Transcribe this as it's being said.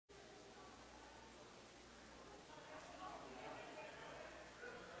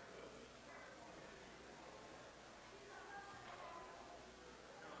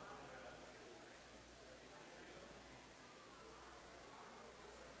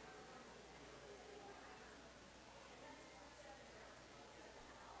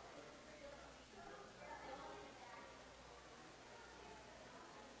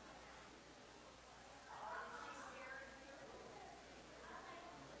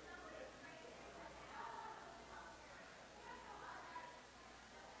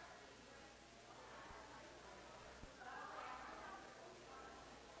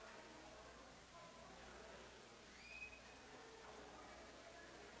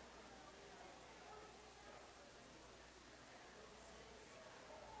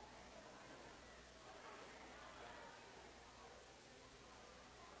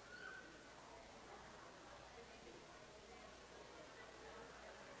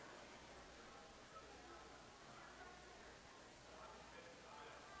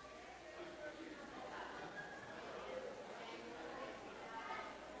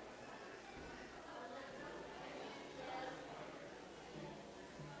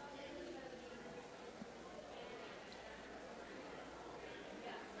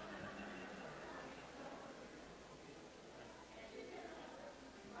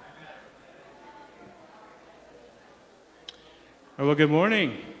All right, well, good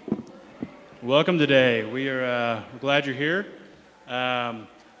morning. Welcome today. We are glad you're here. And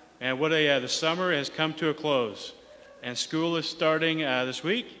the summer has come to a close. And school is starting this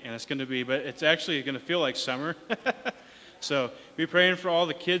week, and it's actually going to feel like summer. So be praying for all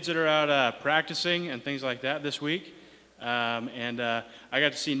the kids that are out practicing and things like that this week. I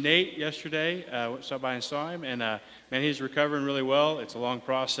got to see Nate yesterday, stopped by and saw him, and man, he's recovering really well. It's a long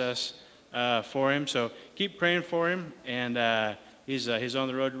process for him, so keep praying for him, and he's on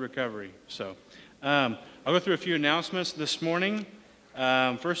the road to recovery. So I'll go through a few announcements this morning.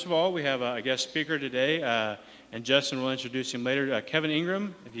 First of all, we have a guest speaker today, and Justin will introduce him later. Kavin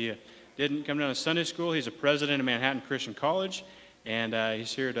Ingram, if you didn't come down to Sunday school, he's a president of Manhattan Christian College, and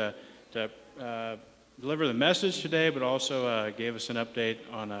he's here to deliver the message today, but also gave us an update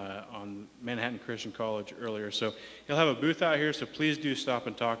on Manhattan Christian College earlier. So he'll have a booth out here, so please do stop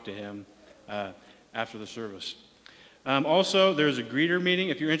and talk to him after the service. Also, there's a greeter meeting.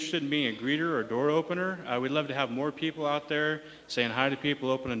 If you're interested in being a greeter or a door opener, we'd love to have more people out there saying hi to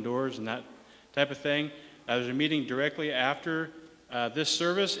people, opening doors, and that type of thing. There's a meeting directly after this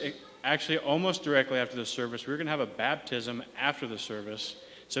service. Actually, almost directly after the service. We're going to have a baptism after the service.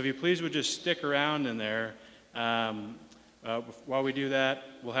 So if you please would just stick around in there while we do that.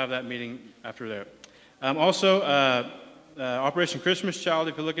 We'll have that meeting after that. Also, Operation Christmas Child,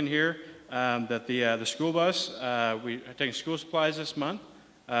 if you're looking here, that the school bus, we are taking school supplies this month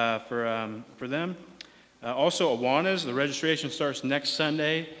for them. Also, Awanas, the registration starts next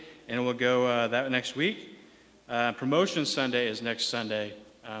Sunday, and it will go that next week. Promotion Sunday is next Sunday,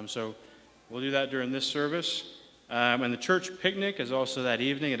 so we'll do that during this service. And the church picnic is also that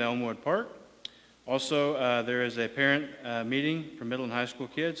evening at Elmwood Park. Also, there is a parent meeting for middle and high school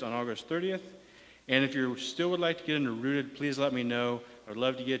kids on August 30th. And if you still would like to get into Rooted, please let me know. I'd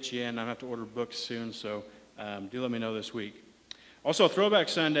love to get you in. I have to order books soon, so do let me know this week. Also, Throwback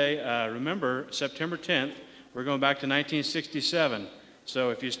Sunday, remember, September 10th, we're going back to 1967. So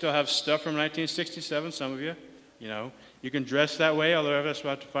if you still have stuff from 1967, some of you, you can dress that way, although of us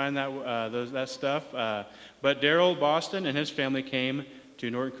will have to find that stuff. But Daryl Boston and his family came to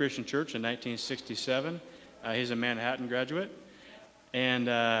Norton Christian Church in 1967. He's a Manhattan graduate. And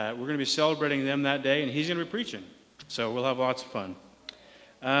we're going to be celebrating them that day, and he's going to be preaching. So we'll have lots of fun.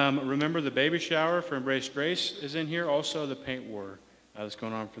 Remember, the baby shower for Embrace Grace is in here. Also, the paint war that's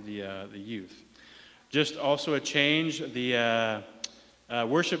going on for the youth. Just also a change, the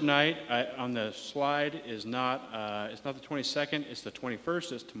worship night on the slide is not, it's not the 22nd, it's the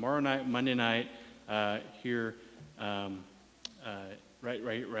 21st. It's tomorrow night, Monday night, here, right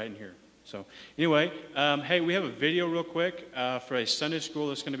in here. So anyway, hey, we have a video real quick for a Sunday school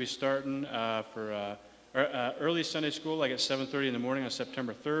that's going to be starting for early Sunday school, like at 7:30 in the morning on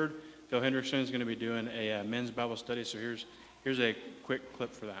September 3rd. Phil Henderson is going to be doing a men's Bible study, so here's a quick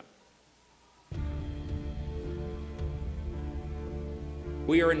clip for that.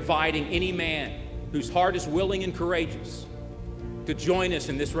 We are inviting any man whose heart is willing and courageous to join us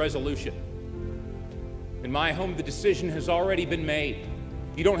in this resolution. In my home, the decision has already been made.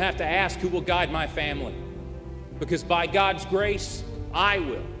 You don't have to ask who will guide my family, because by God's grace, I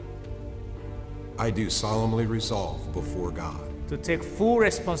will. I do solemnly resolve before God to take full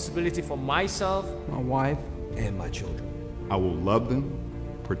responsibility for myself, my wife, and my children. I will love them,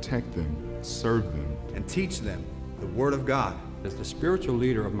 protect them, serve them, and teach them the Word of God. As the spiritual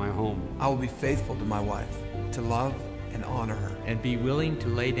leader of my home, I will be faithful to my wife, to love and honor her, and be willing to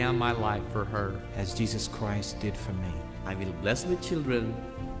lay down my life for her, as Jesus Christ did for me. I will bless the children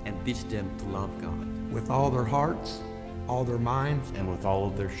and teach them to love God. With all their hearts, all their minds, and with all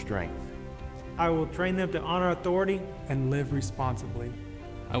of their strength. I will train them to honor authority and live responsibly.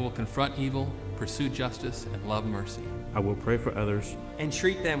 I will confront evil, pursue justice, and love mercy. I will pray for others and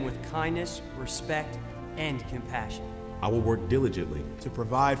treat them with kindness, respect, and compassion. I will work diligently to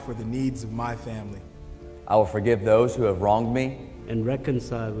provide for the needs of my family. I will forgive those who have wronged me and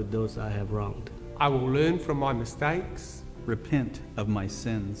reconcile with those I have wronged. I will learn from my mistakes, repent of my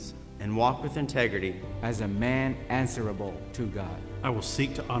sins, and walk with integrity as a man answerable to God. I will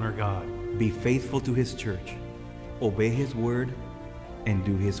seek to honor God, be faithful to His church, obey His word, and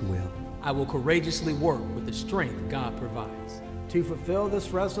do His will. I will courageously work with the strength God provides. To fulfill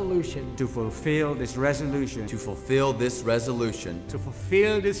this resolution. To fulfill this resolution. To fulfill this resolution. To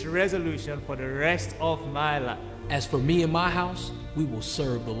fulfill this resolution for the rest of my life. As for me and my house, we will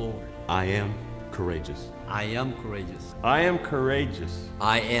serve the Lord. I am courageous. I am courageous. I am courageous.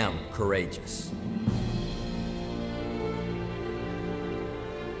 I am courageous.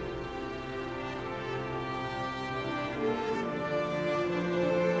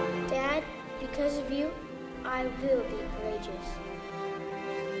 Dad, because of you, I will be courageous.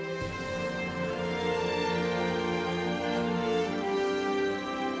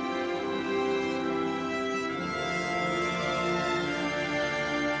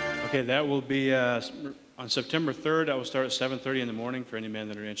 Okay, that will be on September 3rd. That will start at 7:30 in the morning for any men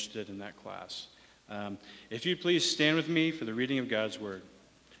that are interested in that class. If you'd please stand with me for the reading of God's Word.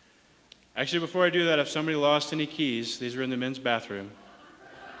 Actually, before I do that, if somebody lost any keys, these are in the men's bathroom.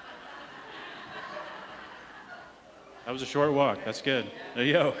 That was a short walk. That's good. There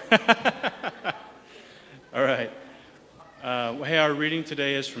you go. All right. Hey, our reading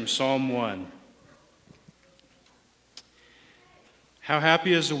today is from Psalm 1. How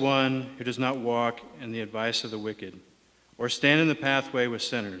happy is the one who does not walk in the advice of the wicked, or stand in the pathway with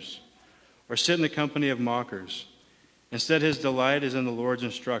sinners, or sit in the company of mockers. Instead, his delight is in the Lord's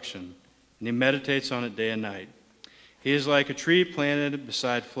instruction, and he meditates on it day and night. He is like a tree planted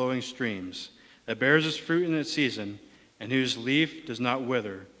beside flowing streams, that bears its fruit in its season, and whose leaf does not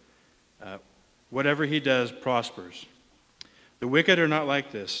wither. Whatever he does prospers. The wicked are not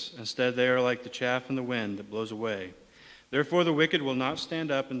like this. Instead, they are like the chaff in the wind that blows away. Therefore, the wicked will not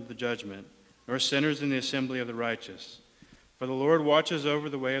stand up in the judgment, nor sinners in the assembly of the righteous. For the Lord watches over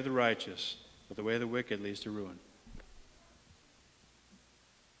the way of the righteous, but the way of the wicked leads to ruin.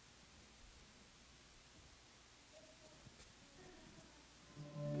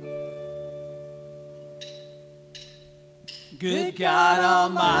 Good God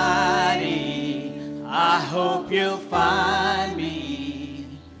Almighty, I hope you'll find me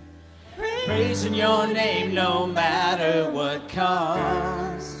praising your name no matter what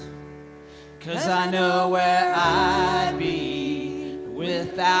comes. 'Cause I know where I'd be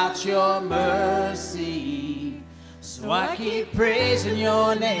without your mercy. So I keep praising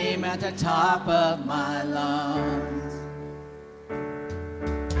your name at the top of my lungs.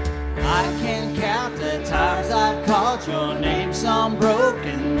 I can't count the times I've called your name some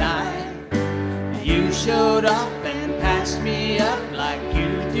broken night. You showed up and patched me up like you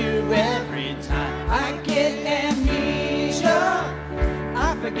do every time. I get amnesia,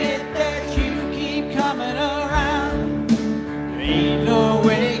 I forget that you keep coming around. There ain't no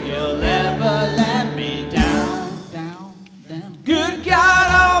way you'll ever let me down, down, down. Good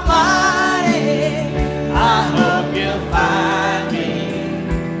God Almighty, I hope you'll find me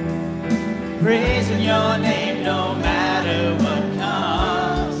praising your name no matter what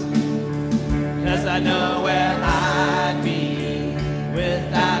comes. 'Cause I know where I'd be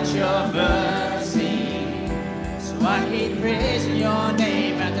without your mercy. So I keep praising your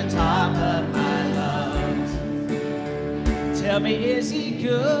name at the top of my lungs. Tell me, is he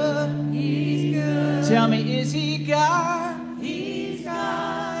good? He's good. Tell me, is he God? He's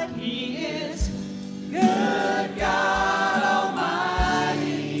God. He is good God Almighty.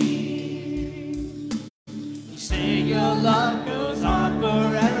 You say your love goes on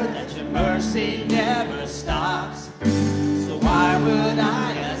forever, that your mercy never stops. So why would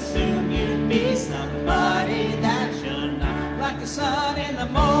I assume you'd be somebody that you're not? Like the sun in the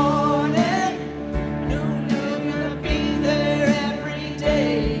morning, no, you're gonna be there every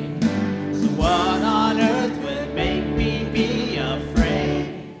day. So what on earth would make me be afraid?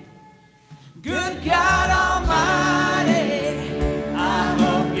 Good God Almighty, I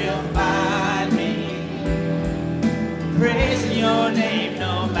hope you'll find me praising your name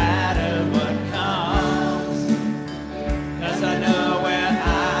no matter what comes. 'Cause I know where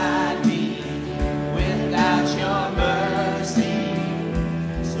I'd be without your mercy.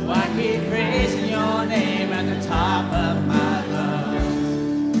 So I keep praising your name at the top of my lungs.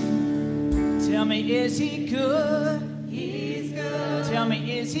 Tell me, is he good? He's good. Tell me,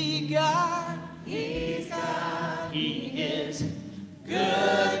 is he God? He's God. He is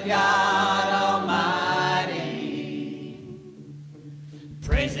good God Almighty.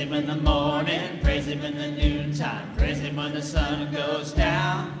 Praise him in the morning, praise him in the noontime, praise him when the sun goes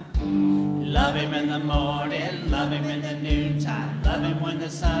down. Love him in the morning, love him in the noontime, love him when the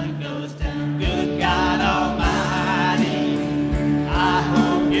sun goes down. Good God Almighty, I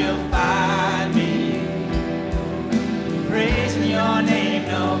hope you'll find me praising your name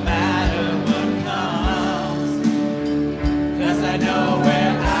no matter what comes. 'Cause I know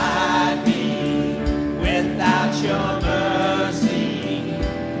where I'd be without your mercy.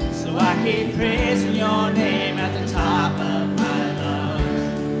 So I keep praising your name at the top of my lungs.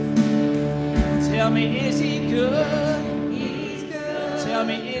 Tell me, is he good? He's good. Tell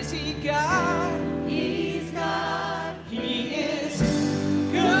me, is he God? He's God. He is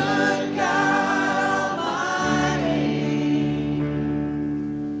good God Almighty.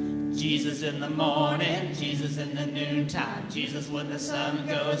 Jesus in the morning, Jesus in the noontime, Jesus when the sun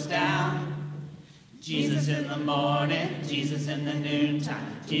goes down. Jesus in the morning, Jesus in the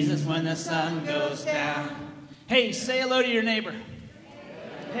noontime, Jesus when the sun goes down. Hey, say hello to your neighbor.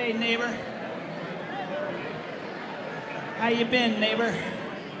 Hey, neighbor. How you been, neighbor?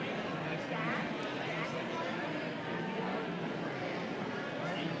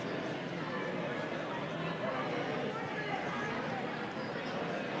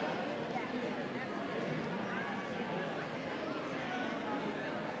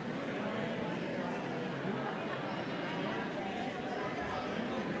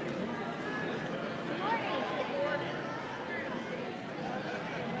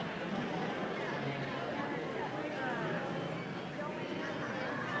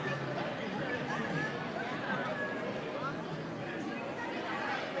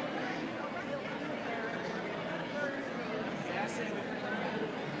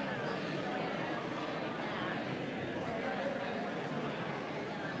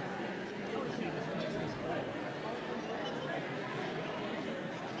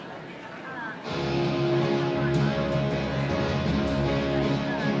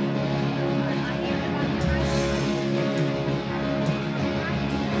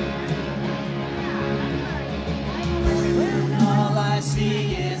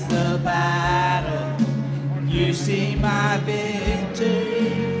 see my victory.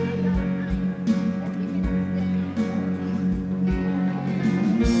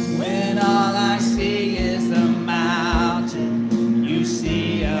 When all I see is the mountain, you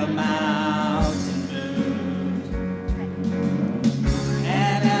see a mountain move.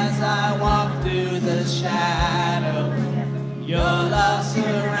 And as I walk through the shadow, your love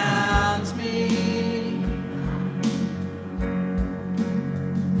surrounds me.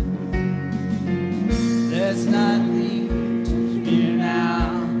 There's nothing to fear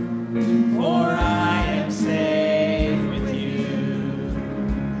now, for I am safe with you.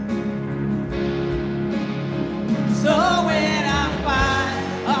 So when I fight,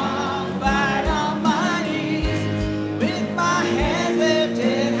 I'll fight on my knees, with my hands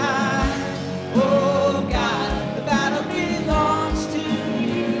lifted high. Oh God, the battle belongs to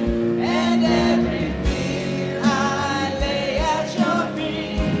you, and every fear I lay at your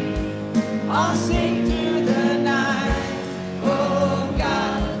feet. I'll sing through the night. Oh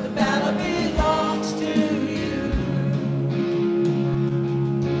God, the battle belongs to you.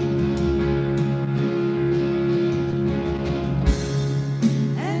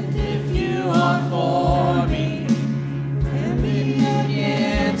 And if you are for me, and be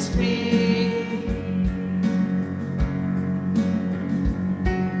against me,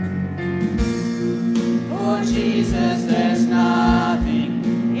 for Jesus there's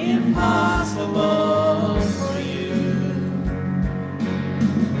nothing impossible for you.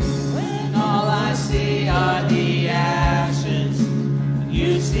 When all I see are the ashes,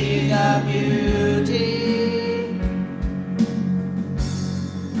 you see the beauty.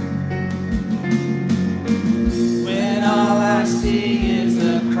 When all I see is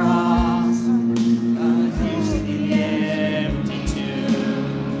the cross, you see the empty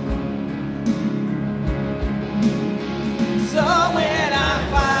tomb. So when I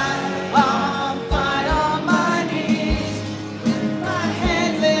fight, I'll fight on my knees, with my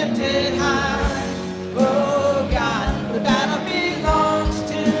hands lifted high. Oh God, the battle belongs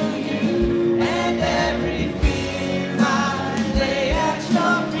to you, and every fear I lay at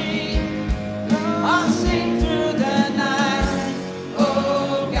your feet. I'll sing through the night.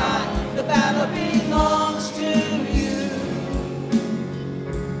 Oh God, the battle belongs to you.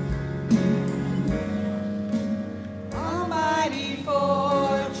 Almighty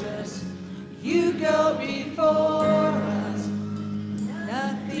fortress, you go before us.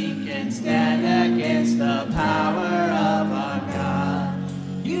 Nothing can stand against the power of our God.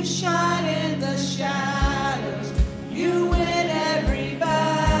 You shine in the shadows, you win every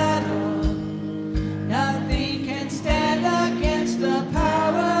battle. Nothing can stand against the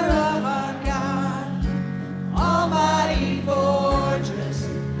power of our God. Almighty fortress,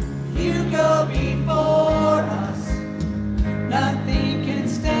 you go before us. Nothing can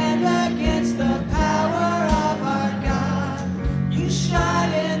stand against the power of our God. You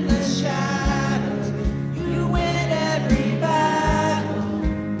shine in the shadows, you win every battle.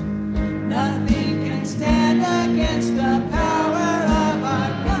 Nothing can stand against the power of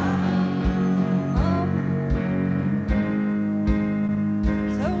our God.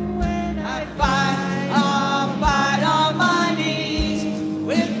 So when I fight, I'll fight on my knees,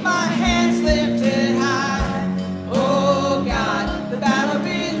 with my hands lifted high. Oh God, the battle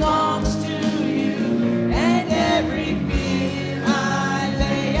belongs to you, and every fear I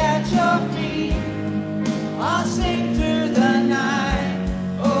lay at your feet. I'll sing through the night.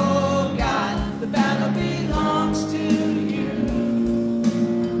 Oh God, the battle belongs to you.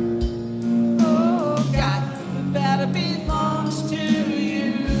 Oh God, the battle belongs to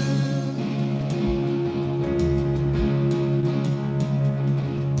you.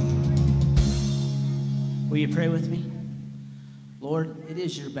 Will you pray with me? Lord, it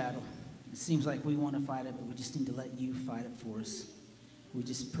is your battle. It seems like we want to fight it, but we just need to let you fight it for us. We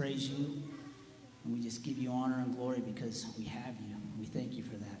just praise you, and we just give you honor and glory because we have you. We thank you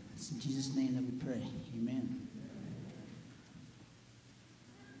for that. It's in Jesus' name that we pray. Amen.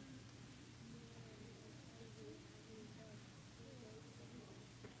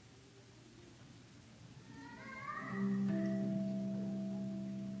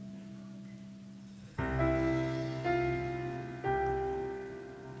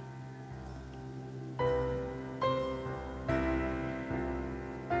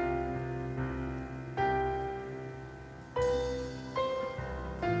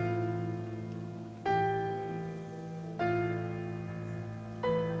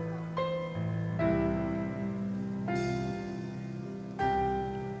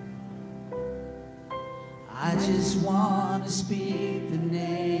 I just want to speak the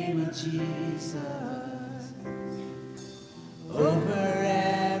name of Jesus over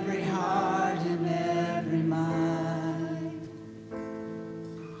every heart and every mind.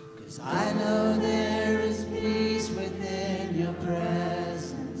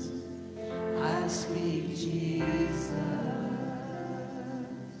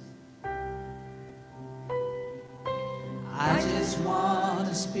 I just want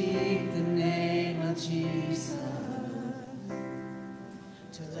to speak the name of Jesus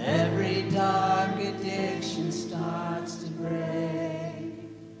till every dark addiction starts to break,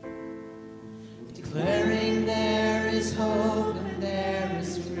 declaring there is hope and there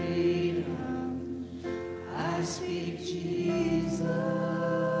is freedom. I speak Jesus.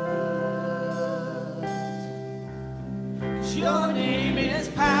 'Cause your name is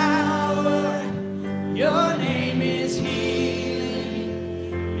power, your name is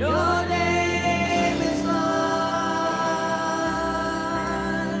healing, your name is life.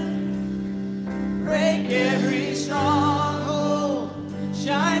 Break every stronghold,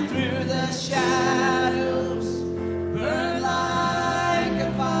 shine through the shadows, burn like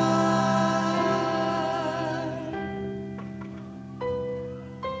a fire.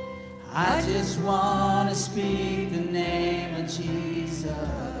 I just want to speak the name of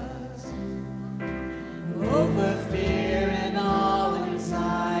Jesus over fear and all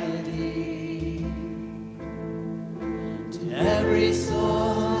anxiety, to every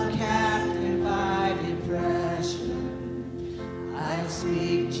soul captive by depression. I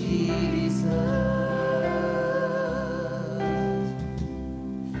speak Jesus.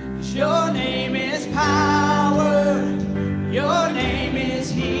 'Cause your name is power, your name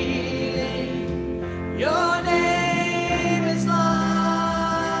is healing, your name is life.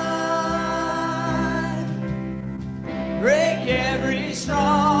 Break every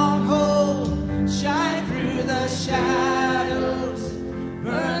stronghold, shine through the shadows,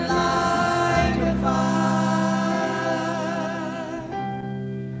 burn like a fire.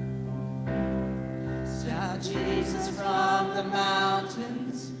 Shout Jesus from the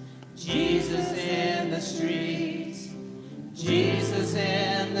mountains, Jesus in the streets, Jesus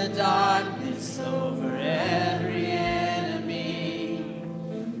in the darkness over every enemy,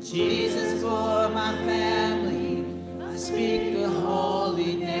 Jesus for my family. I speak the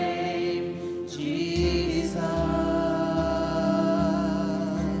holy name, Jesus.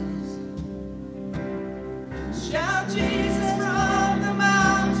 Shout Jesus from the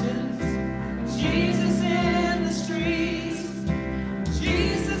mountains, Jesus in the streets,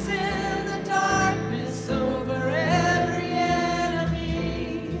 Jesus in the darkness over every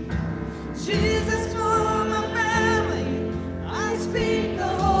enemy, Jesus for my family. I speak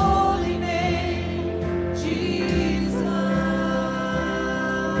the holy name, Jesus.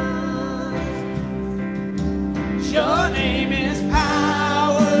 Your name is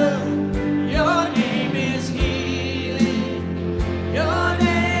power, your name is healing, your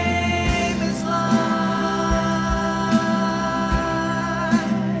name is life.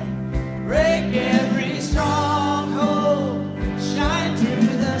 Break every stronghold, shine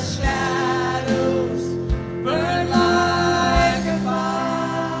through the shadows, burn like a fire.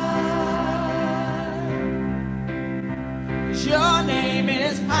 'Cause your name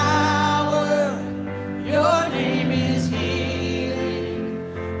is power, your name is healing,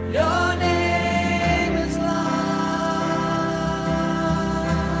 your name is life.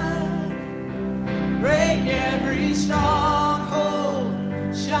 Break every stronghold,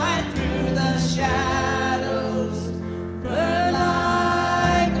 shine through the shadows, burn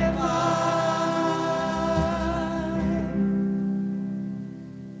like a fire.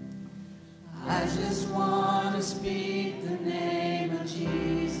 I just want to speak the name of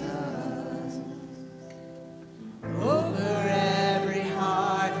Jesus over every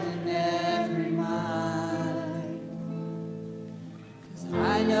heart and every mind. 'Cause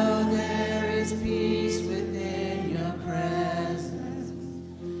I know there is peace within your presence.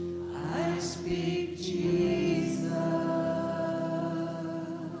 I speak Jesus.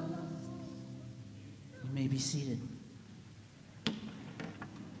 You may be seated.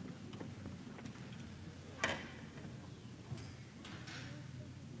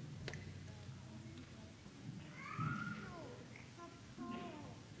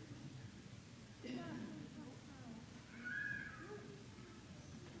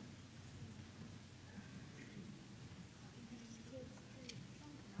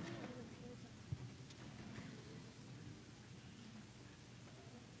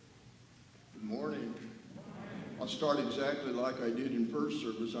 Morning. I'll start exactly like I did in first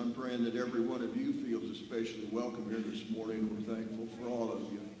service. I'm praying that every one of you feels especially welcome here this morning. We're thankful for all of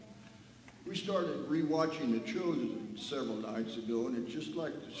you. We started rewatching The Chosen several nights ago, and it's just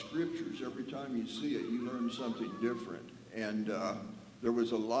like the scriptures. Every time you see it, you learn something different. And there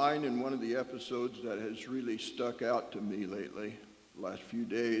was a line in one of the episodes that has really stuck out to me lately, the last few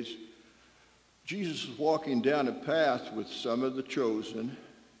days. Jesus was walking down a path with some of the chosen,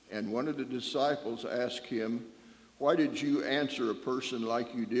 and one of the disciples asked him, why did you answer a person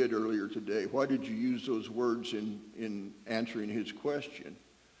like you did earlier today? Why did you use those words in answering his question?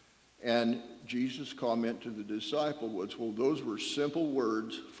 And Jesus' comment to the disciple was, well, those were simple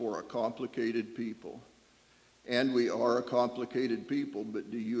words for a complicated people. And we are a complicated people, but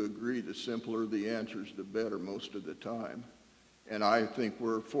do you agree the simpler the answers, the better most of the time? And I think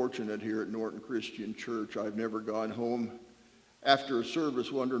we're fortunate here at Norton Christian Church. I've never gone home after a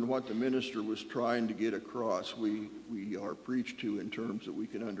service wondering what the minister was trying to get across. We are preached to in terms that we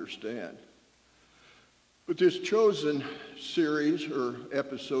can understand. But this chosen series or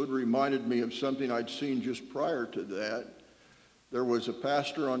episode reminded me of something I'd seen just prior to that. There was a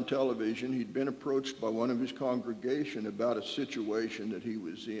pastor on television. He'd been approached by one of his congregation about a situation that he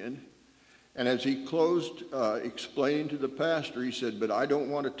was in. And as he closed explaining to the pastor, he said, but I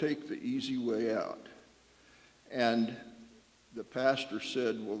don't want to take the easy way out. And the pastor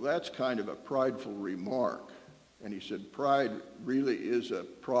said, well, that's kind of a prideful remark. And he said, pride really is a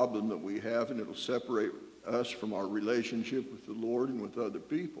problem that we have, and it'll separate us from our relationship with the Lord and with other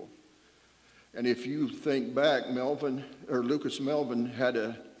people. And if you think back, Lucas Melvin had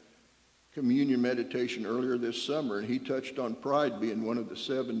a communion meditation earlier this summer, and he touched on pride being one of the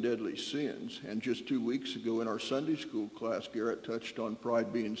 7 deadly sins. And just 2 weeks ago in our Sunday school class, Garrett touched on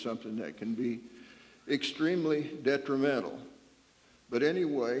pride being something that can be extremely detrimental. But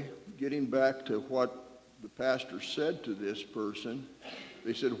anyway, getting back to what the pastor said to this person,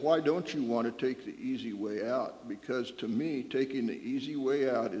 they said, why don't you want to take the easy way out? Because to me, taking the easy way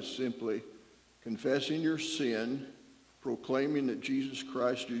out is simply confessing your sin, proclaiming that Jesus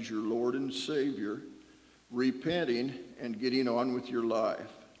Christ is your Lord and Savior, repenting, and getting on with your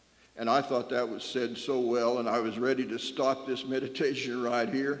life. And I thought that was said so well, and I was ready to stop this meditation right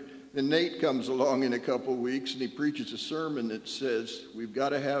here. Then Nate comes along in a couple weeks, and he preaches a sermon that says we've got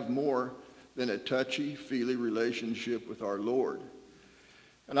to have more than a touchy-feely relationship with our Lord.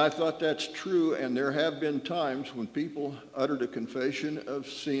 And I thought that's true, and there have been times when people uttered a confession of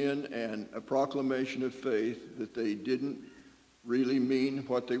sin and a proclamation of faith that they didn't really mean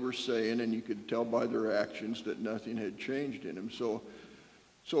what they were saying, and you could tell by their actions that nothing had changed in them. So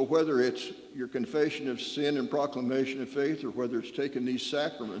whether it's your confession of sin and proclamation of faith, or whether it's taking these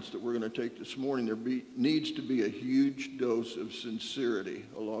sacraments that we're going to take this morning, needs to be a huge dose of sincerity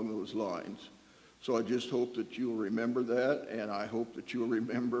along those lines. So I just hope that you'll remember that, and I hope that you'll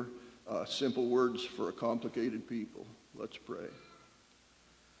remember simple words for a complicated people. Let's pray.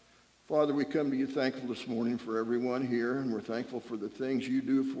 Father, we come to you thankful this morning for everyone here, and we're thankful for the things you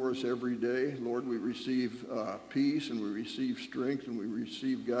do for us every day. Lord, we receive peace, and we receive strength, and we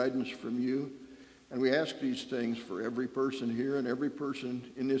receive guidance from you. And we ask these things for every person here and every person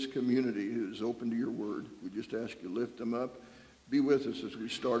in this community who is open to your word. We just ask you to lift them up. Be with us as we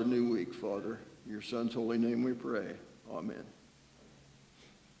start a new week, Father. In your Son's holy name we pray. Amen.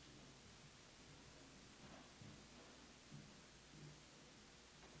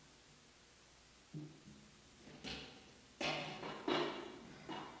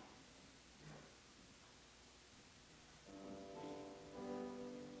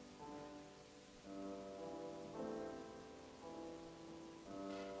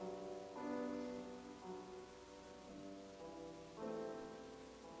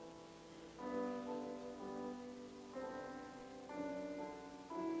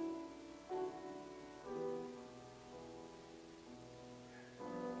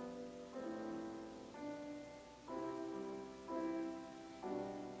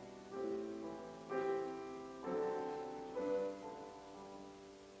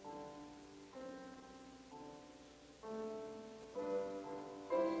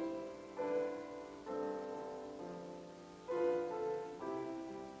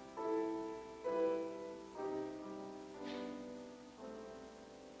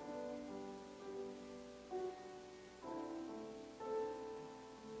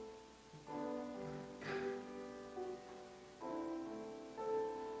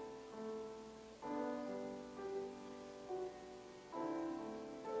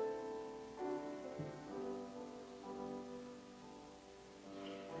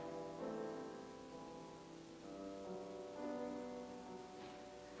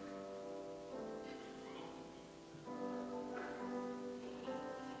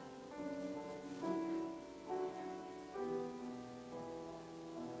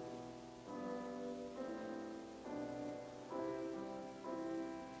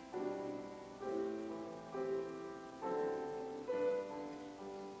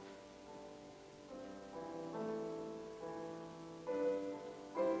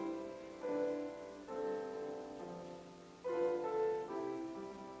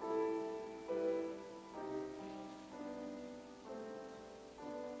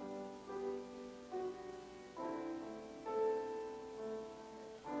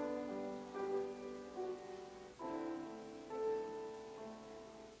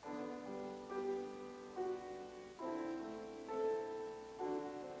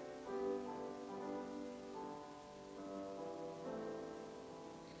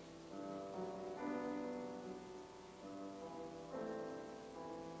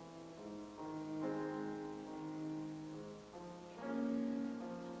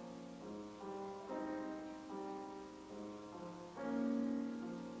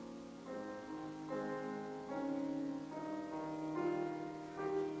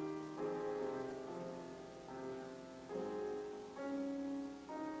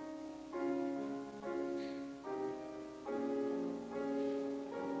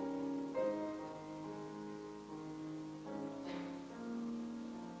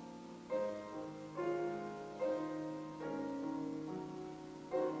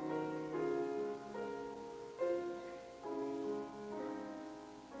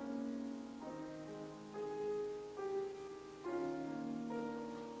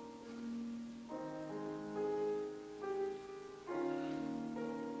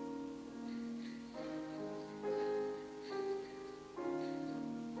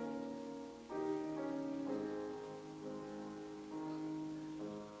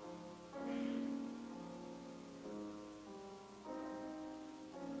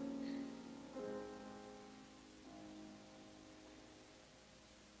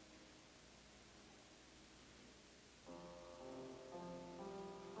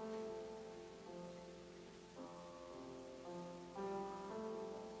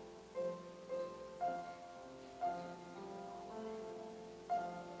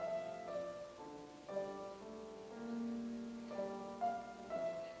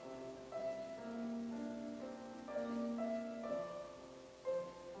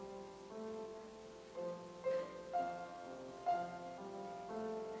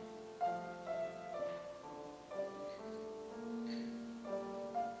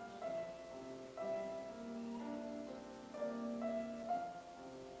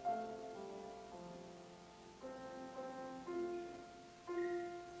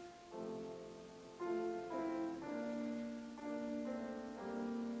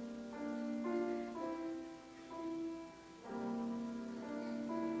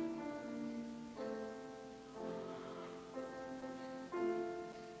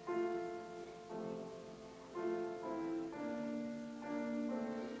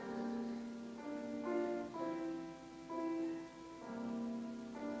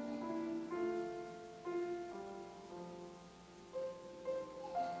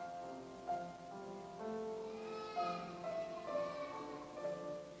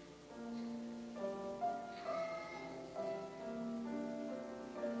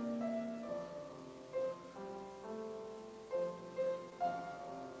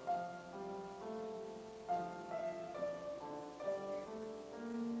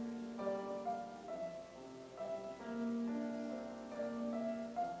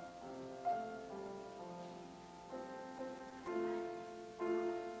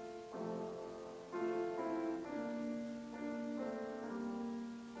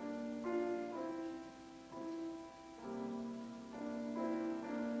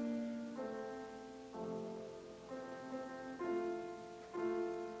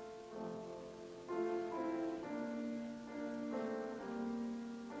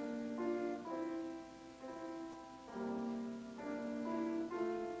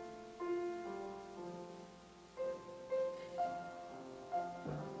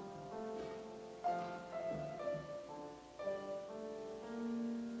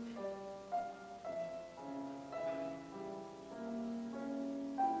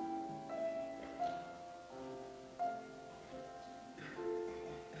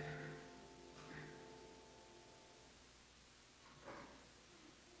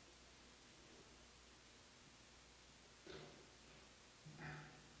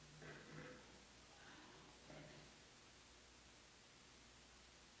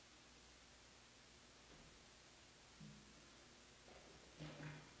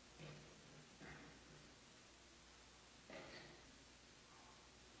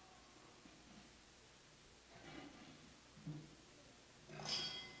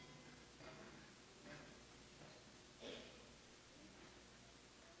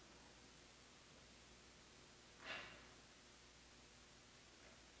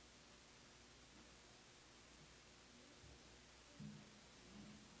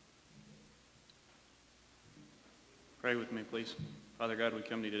 pray with me, please? Father God, we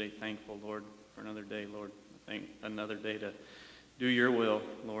come to you today thankful, Lord, for another day, Lord. Another day to do your will,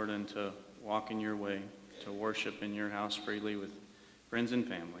 Lord, and to walk in your way, to worship in your house freely with friends and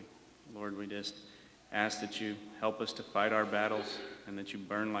family. Lord, we just ask that you help us to fight our battles and that you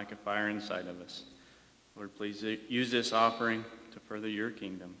burn like a fire inside of us. Lord, please use this offering to further your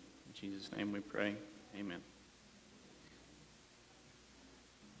kingdom. In Jesus' name we pray. Amen.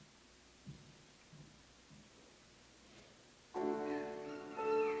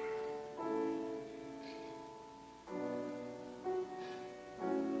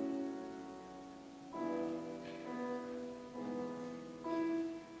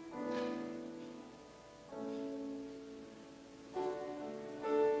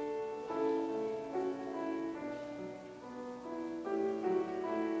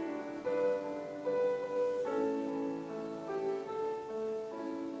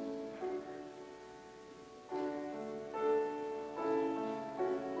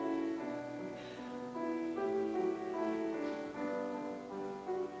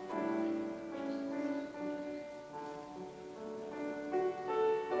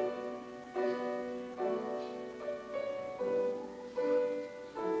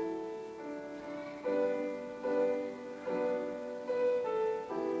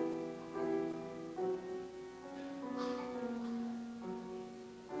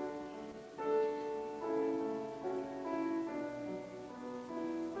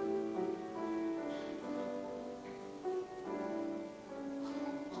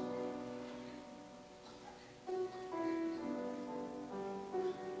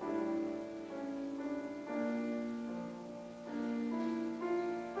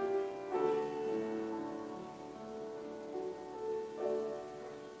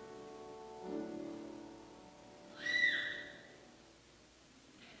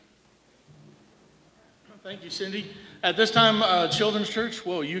 Thank you, Cindy. At this time, Children's Church,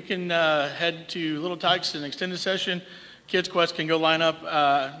 well, you can head to Little Tykes in extended session. Kids Quest can go line up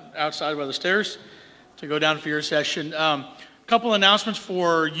outside by the stairs to go down for your session. Couple announcements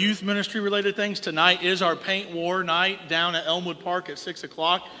for youth ministry related things. Tonight is our paint war night down at Elmwood Park at 6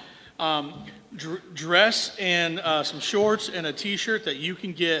 o'clock. Dress in some shorts and a t-shirt that you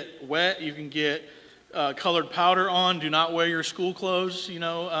can get wet. You can get colored powder on. Do not wear your school clothes,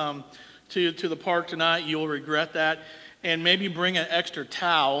 to the park tonight. You'll regret that. And maybe bring an extra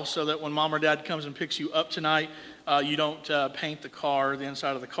towel so that when mom or dad comes and picks you up tonight, you don't paint the car, the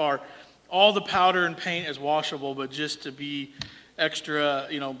inside of the car. All the powder and paint is washable, but just to be extra,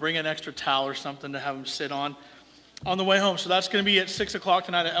 bring an extra towel or something to have them sit on the way home. So that's going to be at 6 o'clock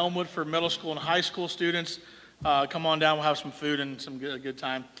tonight at Elmwood for middle school and high school students. Come on down. We'll have some food and some good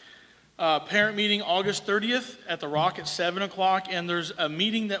time. Parent meeting August 30th at the Rock at 7 o'clock. And there's a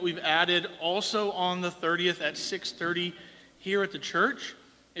meeting that we've added also on the 30th at 6:30 here at the church.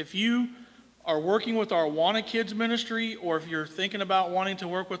 If you are working with our Awana Kids Ministry, or if you're thinking about wanting to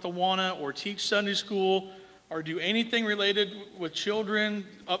work with Awana or teach Sunday school or do anything related with children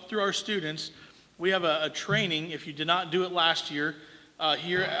up through our students, we have a training, if you did not do it last year,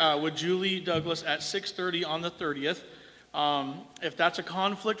 here with Julie Douglas at 6:30 on the 30th. If that's a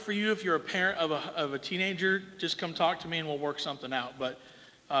conflict for you, if you're a parent of a teenager, just come talk to me and we'll work something out. But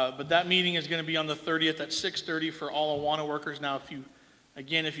that meeting is going to be on the 30th at 6:30 for all Awana workers. Now, if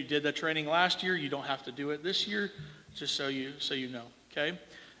you did that training last year, you don't have to do it this year, just so you know, okay?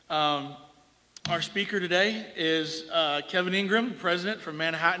 Our speaker today is Kevin Ingram, president from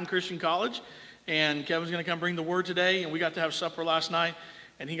Manhattan Christian College. And Kevin's going to come bring the word today. And we got to have supper last night.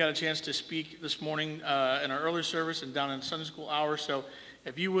 And he got a chance to speak this morning in our early service and down in Sunday school hour. So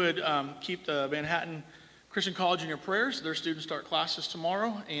if you would keep the Manhattan Christian College in your prayers. Their students start classes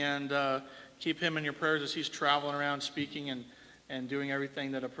tomorrow. And keep him in your prayers as he's traveling around speaking and doing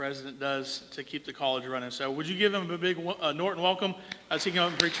everything that a president does to keep the college running. So would you give him a big Norton welcome as he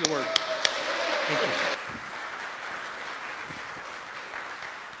comes and preach the word. Thank you.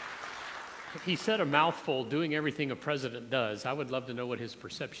 He said a mouthful, doing everything a president does. I would love to know what his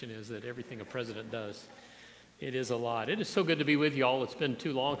perception is that everything a president does. It is a lot. It is so good to be with you all. It's been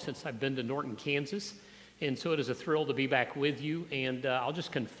too long since I've been to Norton, Kansas. And so it is a thrill to be back with you. And I'll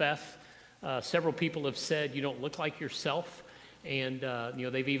just confess, several people have said, you don't look like yourself. And,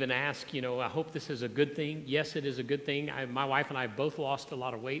 they've even asked, I hope this is a good thing. Yes, it is a good thing. My wife and I both lost a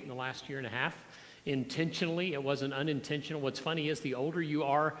lot of weight in the last year and a half. Intentionally, it wasn't unintentional. What's funny is the older you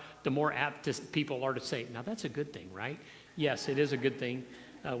are, the more apt people are to say, now that's a good thing, right? Yes, it is a good thing.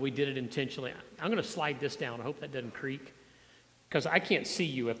 We did it intentionally. I'm going to slide this down. I hope that doesn't creak, because I can't see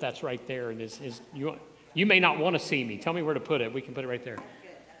you if that's right there. And you may not want to see me. Tell me where to put it. We can put it right there.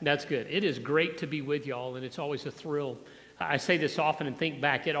 That's good. It is great to be with y'all, and it's always a thrill. I say this often and think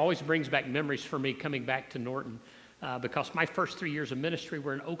back. It always brings back memories for me coming back to Norton because my first 3 years of ministry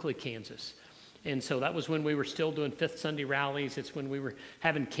were in Oakley, Kansas. And so that was when we were still doing Fifth Sunday rallies. It's when we were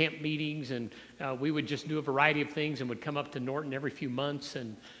having camp meetings, and we would just do a variety of things and would come up to Norton every few months.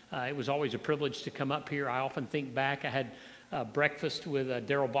 And it was always a privilege to come up here. I often think back. I had breakfast with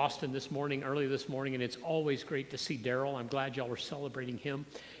Daryl Boston early this morning, and it's always great to see Daryl. I'm glad y'all are celebrating him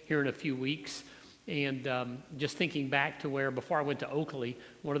here in a few weeks. And just thinking back to where before I went to Oakley,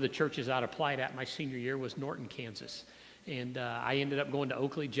 one of the churches I'd applied at my senior year was Norton, Kansas. And I ended up going to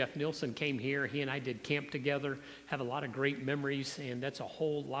Oakley. Jeff Nielsen came here. He and I did camp together, have a lot of great memories, and that's a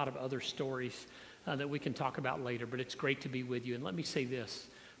whole lot of other stories that we can talk about later. But it's great to be with you. And let me say this,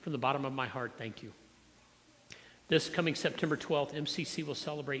 from the bottom of my heart, thank you. This coming September 12th, MCC will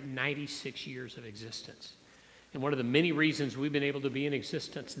celebrate 96 years of existence. And one of the many reasons we've been able to be in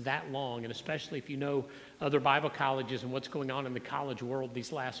existence that long, and especially if you know other Bible colleges and what's going on in the college world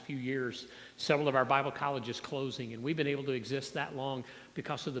these last few years, several of our Bible colleges closing, and we've been able to exist that long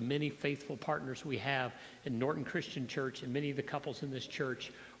because of the many faithful partners we have in Norton Christian Church, and many of the couples in this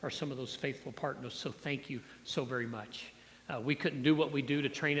church are some of those faithful partners. So thank you so very much. We couldn't do what we do to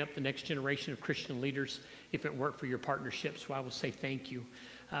train up the next generation of Christian leaders if it weren't for your partnership, so I will say thank you.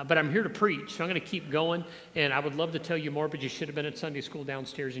 But I'm here to preach, so I'm going to keep going, and I would love to tell you more, but you should have been at Sunday school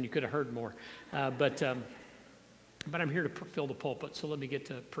downstairs and you could have heard more. But I'm here to fill the pulpit, so let me get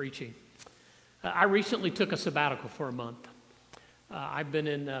to preaching. I recently took a sabbatical for a month. I've been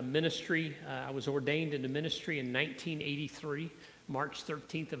in ministry. I was ordained into ministry in 1983, March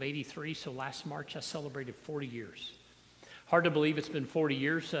 13th of 83, so last March I celebrated 40 years. Hard to believe it's been 40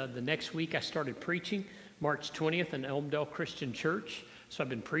 years. The next week I started preaching, March 20th in Elmdale Christian Church. So I've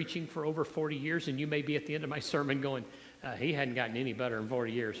been preaching for over 40 years, and you may be at the end of my sermon going, he hadn't gotten any better in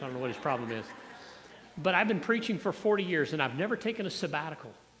 40 years. I don't know what his problem is. But I've been preaching for 40 years, and I've never taken a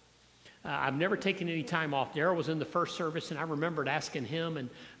sabbatical. I've never taken any time off. Darrell was in the first service, and I remembered asking him and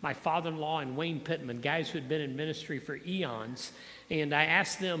my father-in-law and Wayne Pittman, guys who had been in ministry for eons, and I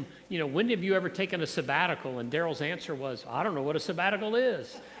asked them, when have you ever taken a sabbatical? And Darrell's answer was, I don't know what a sabbatical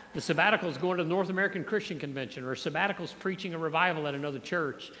is. The sabbatical is going to the North American Christian Convention, or a sabbatical is preaching a revival at another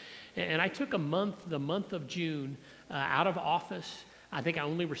church. And I took the month of June, out of office. I think I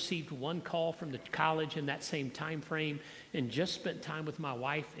only received one call from the college in that same time frame, and just spent time with my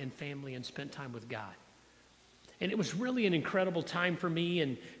wife and family and spent time with God. And it was really an incredible time for me,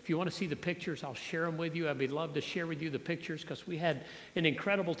 and if you want to see the pictures, I'll share them with you. I'd be love to share with you the pictures because we had an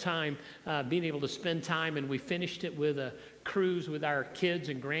incredible time being able to spend time, and we finished it with a cruise with our kids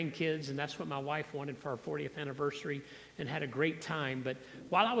and grandkids, and that's what my wife wanted for our 40th anniversary, and had a great time. But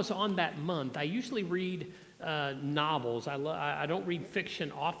while I was on that month, I usually read novels. I don't read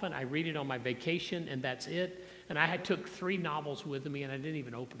fiction often. I read it on my vacation, and that's it. And I took 3 novels with me, and I didn't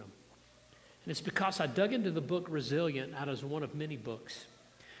even open them. And it's because I dug into the book Resilient out of one of many books.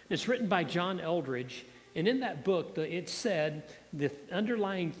 And it's written by John Eldredge. And in that book, it said the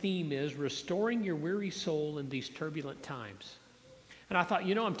underlying theme is restoring your weary soul in these turbulent times. And I thought,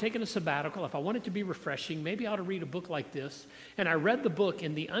 I'm taking a sabbatical. If I want it to be refreshing, maybe I ought to read a book like this. And I read the book,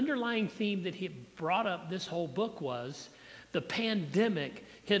 and the underlying theme that he brought up this whole book was the pandemic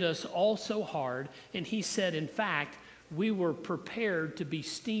hit us all so hard. And he said, in fact, we were prepared to be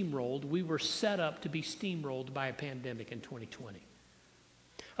steamrolled. We were set up to be steamrolled by a pandemic in 2020.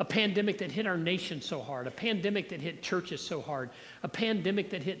 A pandemic that hit our nation so hard, a pandemic that hit churches so hard, a pandemic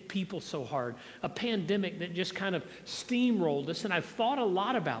that hit people so hard, a pandemic that just kind of steamrolled us. And I've thought a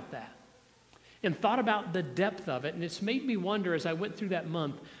lot about that and thought about the depth of it. And it's made me wonder as I went through that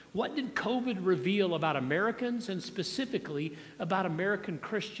month, what did COVID reveal about Americans and specifically about American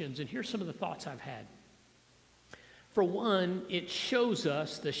Christians? And here's some of the thoughts I've had. For one, it shows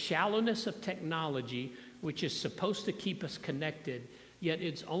us the shallowness of technology, which is supposed to keep us connected, yet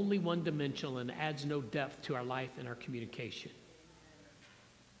it's only one-dimensional and adds no depth to our life and our communication.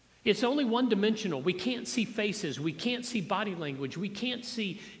 It's only one-dimensional. We can't see faces. We can't see body language. We can't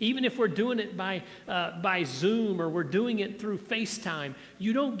see, even if we're doing it by Zoom or we're doing it through FaceTime,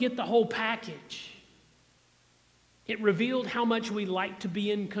 you don't get the whole package. It revealed how much we like to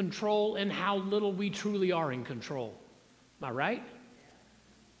be in control and how little we truly are in control. Am I right?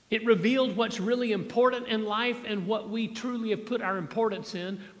 It revealed what's really important in life and what we truly have put our importance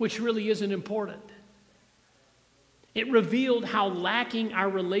in, which really isn't important. It revealed how lacking our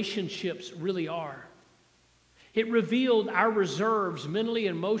relationships really are. It revealed our reserves mentally,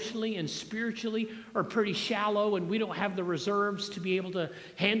 emotionally, and spiritually are pretty shallow, and we don't have the reserves to be able to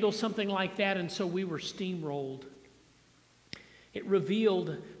handle something like that, and so we were steamrolled. It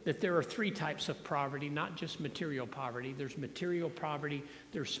revealed that there are three types of poverty, not just material poverty. There's material poverty,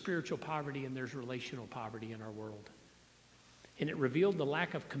 there's spiritual poverty, and there's relational poverty in our world. And it revealed the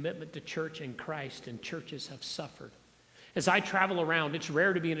lack of commitment to church and Christ, and churches have suffered. As I travel around, it's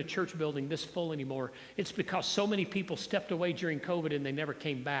rare to be in a church building this full anymore. It's because so many people stepped away during COVID and they never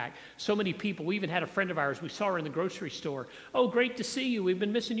came back. So many people, we even had a friend of ours, we saw her in the grocery store. "Oh, great to see you. We've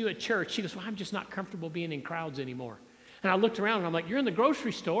been missing you at church." She goes, "Well, I'm just not comfortable being in crowds anymore." And I looked around and I'm like, "You're in the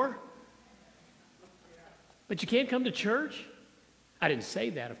grocery store, but you can't come to church?" I didn't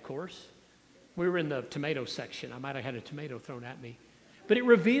say that, of course. We were in the tomato section. I might have had a tomato thrown at me. But it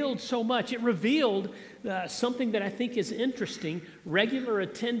revealed so much. It revealed something that I think is interesting. Regular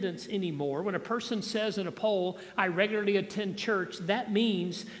attendance anymore. When a person says in a poll, "I regularly attend church," that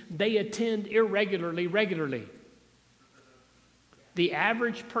means they attend irregularly, regularly. The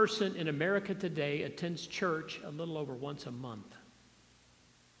average person in America today attends church a little over once a month.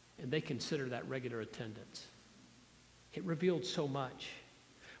 And they consider that regular attendance. It revealed so much.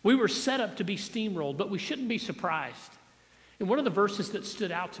 We were set up to be steamrolled, but we shouldn't be surprised. And one of the verses that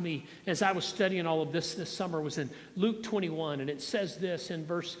stood out to me as I was studying all of this summer was in Luke 21, and it says this in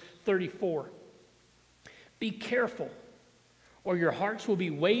verse 34. "Be careful, or your hearts will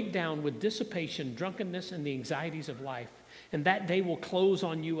be weighed down with dissipation, drunkenness, and the anxieties of life. And that day will close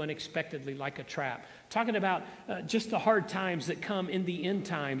on you unexpectedly like a trap." Talking about just the hard times that come in the end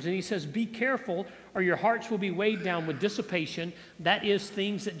times. And he says, "Be careful, or your hearts will be weighed down with dissipation." That is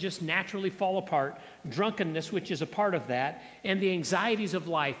things that just naturally fall apart. Drunkenness, which is a part of that. And the anxieties of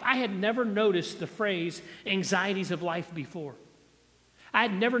life. I had never noticed the phrase anxieties of life before. I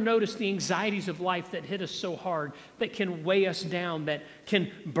had never noticed the anxieties of life that hit us so hard, that can weigh us down, that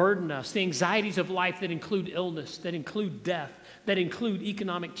can burden us. The anxieties of life that include illness, that include death, that include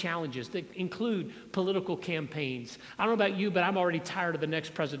economic challenges, that include political campaigns. I don't know about you, but I'm already tired of the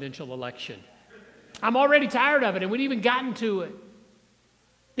next presidential election. I'm already tired of it, and we haven't even gotten to it.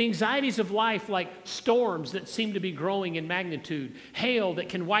 The anxieties of life, like storms that seem to be growing in magnitude, hail that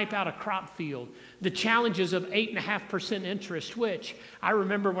can wipe out a crop field, the challenges of 8.5% interest, which I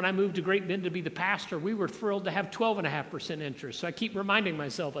remember when I moved to Great Bend to be the pastor, we were thrilled to have 12.5% interest. So I keep reminding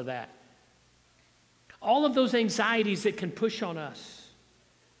myself of that. All of those anxieties that can push on us.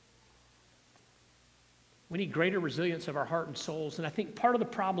 We need greater resilience of our heart and souls. And I think part of the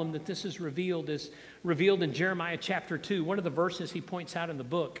problem that this is revealed in Jeremiah chapter 2. One of the verses he points out in the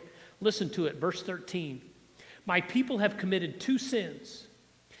book. Listen to it, verse 13. "My people have committed two sins.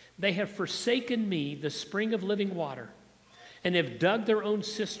 They have forsaken me, the spring of living water, and have dug their own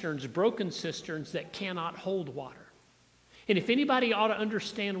cisterns, broken cisterns that cannot hold water." And if anybody ought to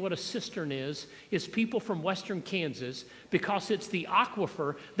understand what a cistern is people from western Kansas, because it's the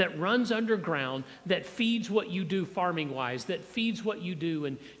aquifer that runs underground that feeds what you do farming-wise, that feeds what you do.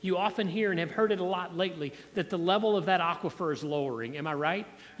 And you often hear, and have heard it a lot lately, that the level of that aquifer is lowering. Am I right?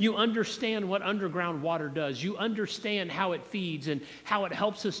 You understand what underground water does. You understand how it feeds and how it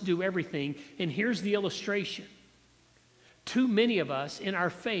helps us do everything. And here's the illustration. Too many of us in our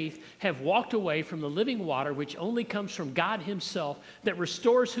faith have walked away from the living water, which only comes from God himself, that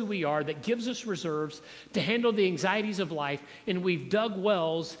restores who we are, that gives us reserves to handle the anxieties of life, and we've dug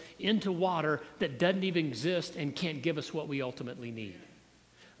wells into water that doesn't even exist and can't give us what we ultimately need.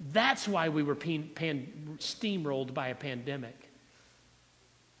 That's why we were steamrolled by a pandemic.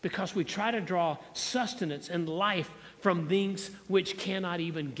 Because we try to draw sustenance and life from things which cannot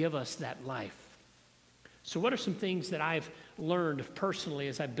even give us that life. So what are some things that I've learned personally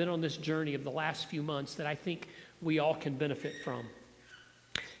as I've been on this journey of the last few months that I think we all can benefit from?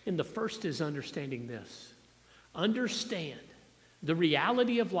 And the first is understanding this. Understand the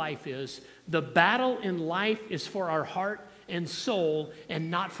reality of life is the battle in life is for our heart and soul and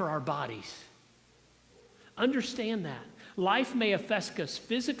not for our bodies. Understand that. Life may affect us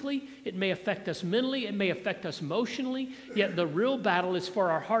physically, it may affect us mentally, it may affect us emotionally, yet the real battle is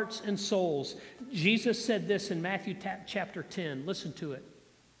for our hearts and souls. Jesus said this in Matthew chapter 10. Listen to it.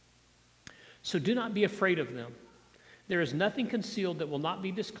 "So do not be afraid of them. There is nothing concealed that will not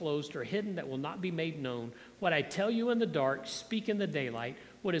be disclosed, or hidden that will not be made known. What I tell you in the dark, speak in the daylight.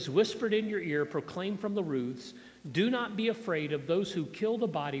 What is whispered in your ear, proclaim from the roofs. Do not be afraid of those who kill the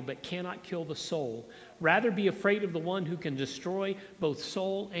body but cannot kill the soul. Rather be afraid of the one who can destroy both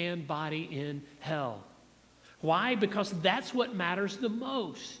soul and body in hell." Why? Because that's what matters the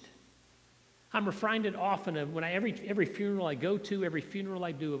most. I'm reminded often of when every funeral I go to, every funeral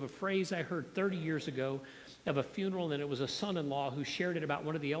I do, of a phrase I heard 30 years ago of a funeral, and it was a son-in-law who shared it about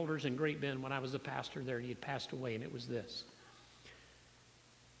one of the elders in Great Bend when I was the pastor there, and he had passed away, and it was this.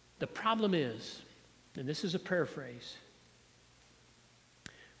 "The problem is," and this is a paraphrase,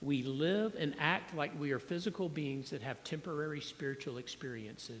 We live and act like we are physical beings that have temporary spiritual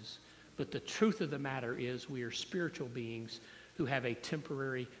experiences. But the truth of the matter is we are spiritual beings who have a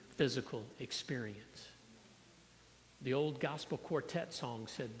temporary physical experience. The old gospel quartet song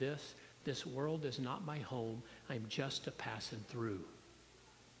said this world is not my home, I'm just a passing through.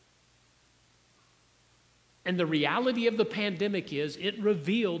 And the reality of the pandemic is it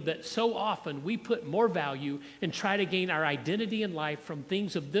revealed that so often we put more value and try to gain our identity in life from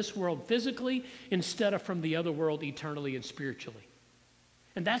things of this world physically instead of from the other world eternally and spiritually.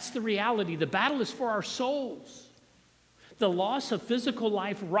 And that's the reality. The battle is for our souls. The loss of physical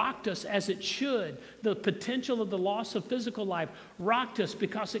life rocked us as it should. The potential of the loss of physical life rocked us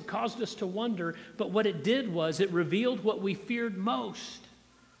because it caused us to wonder. But what it did was it revealed what we feared most.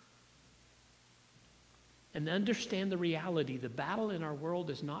 And understand the reality. The battle in our world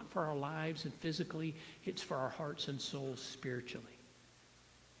is not for our lives and physically, it's for our hearts and souls spiritually.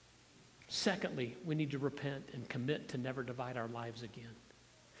 Secondly, we need to repent and commit to never divide our lives again.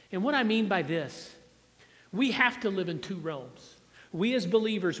 And what I mean by this, we have to live in two realms. We as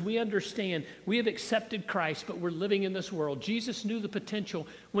believers, we understand we have accepted Christ, but we're living in this world. Jesus knew the potential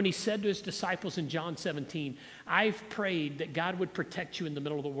when he said to his disciples in John 17, I've prayed that God would protect you in the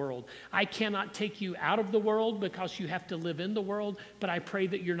middle of the world. I cannot take you out of the world because you have to live in the world, but I pray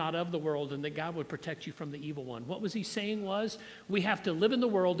that you're not of the world and that God would protect you from the evil one. What was he saying was, we have to live in the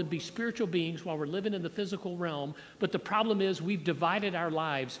world and be spiritual beings while we're living in the physical realm, but the problem is we've divided our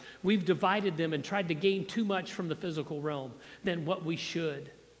lives. We've divided them and tried to gain too much from the physical realm than what we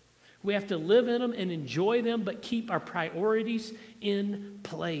should. We have to live in them and enjoy them, but keep our priorities in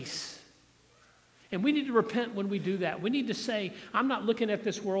place. And we need to repent when we do that. We need to say, I'm not looking at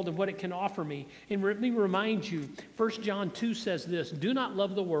this world and what it can offer me. And let me remind you, 1 John 2 says this, do not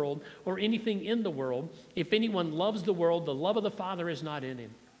love the world or anything in the world. If anyone loves the world, the love of the Father is not in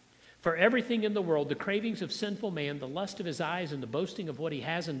him. For everything in the world, the cravings of sinful man, the lust of his eyes, and the boasting of what he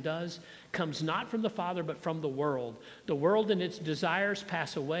has and does, comes not from the Father, but from the world. The world and its desires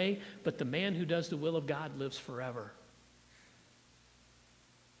pass away, but the man who does the will of God lives forever.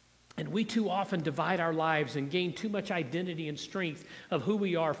 And we too often divide our lives and gain too much identity and strength of who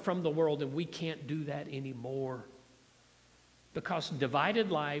we are from the world, and we can't do that anymore. Because divided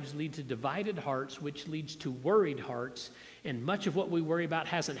lives lead to divided hearts, which leads to worried hearts, and much of what we worry about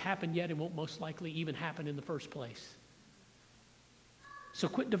hasn't happened yet and won't most likely even happen in the first place. So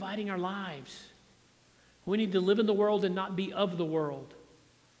quit dividing our lives. We need to live in the world and not be of the world,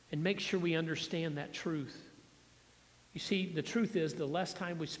 and make sure we understand that truth. You see, the truth is, the less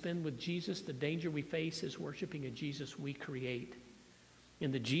time we spend with Jesus, the danger we face is worshiping a Jesus we create.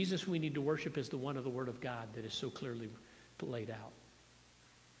 And the Jesus we need to worship is the one of the Word of God that is so clearly laid out.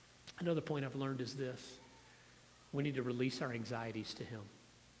 Another point I've learned is this. We need to release our anxieties to Him.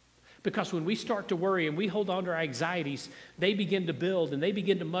 Because when we start to worry and we hold on to our anxieties, they begin to build and they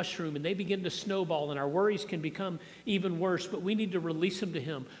begin to mushroom and they begin to snowball, and our worries can become even worse, but we need to release them to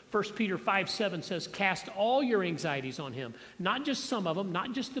Him. 1 Peter 5:7 says, cast all your anxieties on Him. Not just some of them,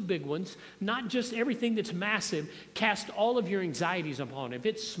 not just the big ones, not just everything that's massive. Cast all of your anxieties upon Him. If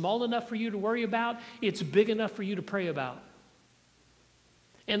it's small enough for you to worry about, it's big enough for you to pray about.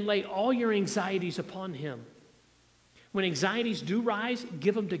 And lay all your anxieties upon Him. When anxieties do rise,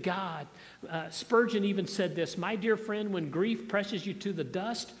 give them to God. Spurgeon even said this, my dear friend, when grief presses you to the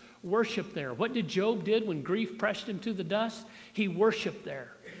dust, worship there. What did Job did when grief pressed him to the dust? He worshiped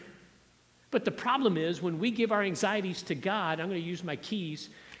there. But the problem is when we give our anxieties to God, I'm going to use my keys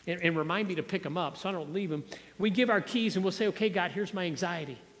and remind me to pick them up so I don't leave them. We give our keys and we'll say, okay, God, here's my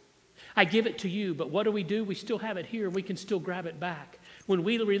anxiety. I give it to you, but what do? We still have it here. We can still grab it back. When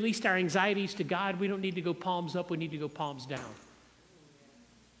we released our anxieties to God, we don't need to go palms up. We need to go palms down.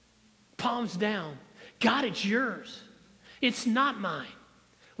 Palms down. God, it's yours. It's not mine.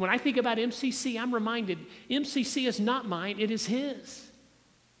 When I think about MCC, I'm reminded MCC is not mine. It is His.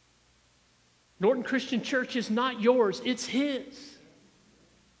 Norton Christian Church is not yours. It's His.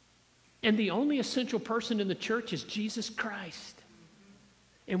 And the only essential person in the church is Jesus Christ.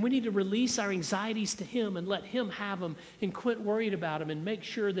 And we need to release our anxieties to Him and let Him have them and quit worried about them and make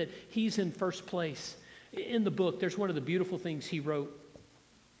sure that He's in first place. In the book, there's one of the beautiful things he wrote,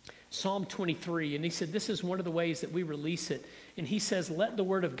 Psalm 23, and he said this is one of the ways that we release it. And he says, let the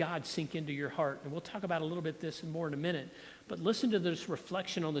Word of God sink into your heart. And we'll talk about a little bit this and more in a minute. But listen to this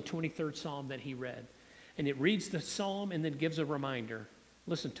reflection on the 23rd Psalm that he read. And it reads the Psalm and then gives a reminder.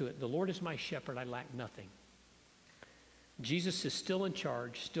 Listen to it. The Lord is my shepherd, I lack nothing. Jesus is still in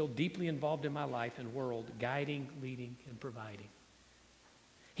charge, still deeply involved in my life and world, guiding, leading, and providing.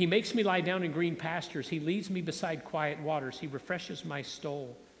 He makes me lie down in green pastures. He leads me beside quiet waters. He refreshes my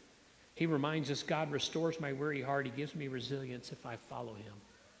soul. He reminds us God restores my weary heart. He gives me resilience if I follow him.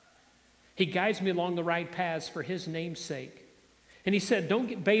 He guides me along the right paths for his name's sake. And he said, don't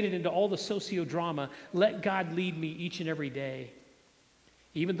get baited into all the sociodrama. Let God lead me each and every day.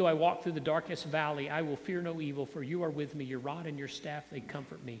 Even though I walk through the darkest valley, I will fear no evil, for you are with me. Your rod and your staff, they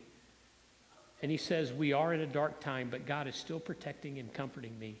comfort me. And he says, we are in a dark time, but God is still protecting and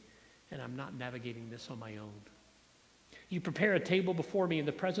comforting me, and I'm not navigating this on my own. You prepare a table before me in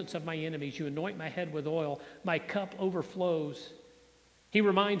the presence of my enemies. You anoint my head with oil. My cup overflows. He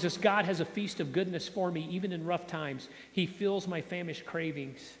reminds us God has a feast of goodness for me, even in rough times. He fills my famished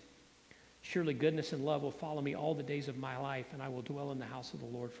cravings. Surely goodness and love will follow me all the days of my life, and I will dwell in the house of the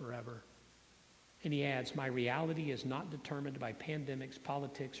Lord forever. And he adds, my reality is not determined by pandemics,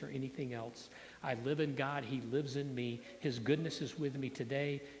 politics, or anything else. I live in God. He lives in me. His goodness is with me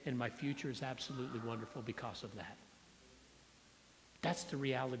today, and my future is absolutely wonderful because of that. That's the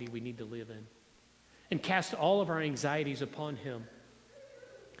reality we need to live in. And cast all of our anxieties upon him.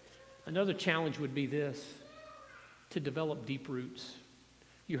 Another challenge would be this, to develop deep roots.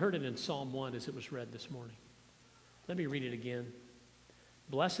 You heard it in Psalm 1 as it was read this morning. Let me read it again.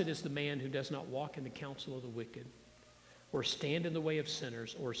 Blessed is the man who does not walk in the counsel of the wicked, or stand in the way of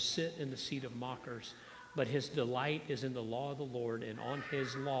sinners, or sit in the seat of mockers, but his delight is in the law of the Lord, and on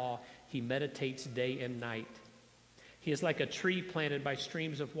his law he meditates day and night. He is like a tree planted by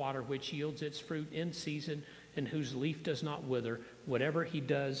streams of water, which yields its fruit in season, and whose leaf does not wither. Whatever he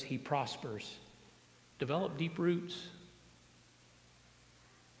does, he prospers. Develop deep roots.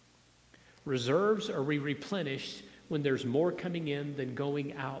 Reserves are replenished when there's more coming in than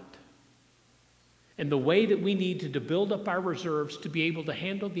going out. And the way that we need to build up our reserves to be able to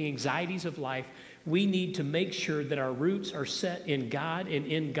handle the anxieties of life, we need to make sure that our roots are set in God and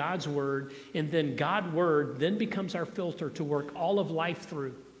in God's Word, and then God's Word then becomes our filter to work all of life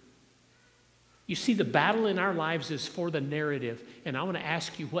through. You see, the battle in our lives is for the narrative, and I want to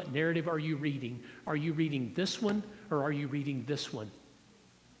ask you, what narrative are you reading? Are you reading this one, or are you reading this one?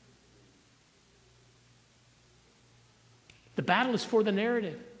 The battle is for the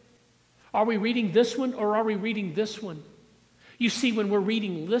narrative. Are we reading this one, or are we reading this one? You see, when we're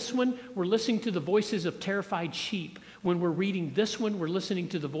reading this one, we're listening to the voices of terrified sheep. When we're reading this one, we're listening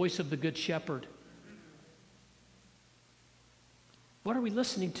to the voice of the Good Shepherd. What are we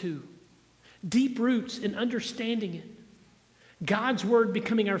listening to? Deep roots in understanding it. God's Word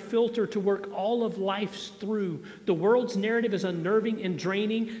becoming our filter to work all of life through. The world's narrative is unnerving and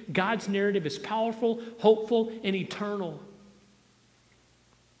draining. God's narrative is powerful, hopeful, and eternal.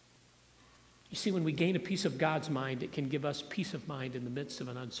 You see, when we gain a piece of God's mind, it can give us peace of mind in the midst of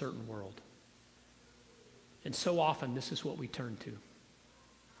an uncertain world. And so often, this is what we turn to.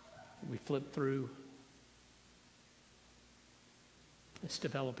 We flip through. It's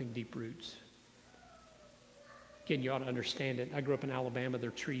developing deep roots. Again, you ought to understand it. I grew up in Alabama. There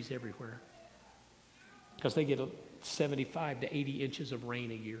are trees everywhere because they get 75 to 80 inches of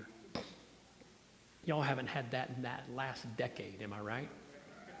rain a year. Y'all haven't had that in that last decade, am I right?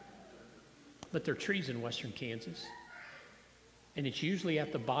 But there are trees in western Kansas. And it's usually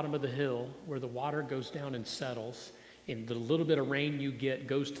at the bottom of the hill where the water goes down and settles. And the little bit of rain you get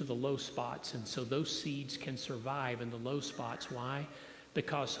goes to the low spots. And so those seeds can survive in the low spots. Why?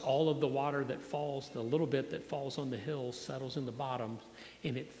 Because all of the water that falls, the little bit that falls on the hill, settles in the bottom.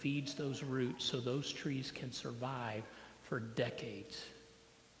 And it feeds those roots so those trees can survive for decades.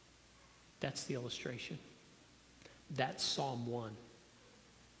 That's the illustration. That's Psalm 1.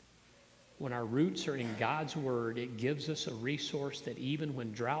 When our roots are in God's Word, it gives us a resource that even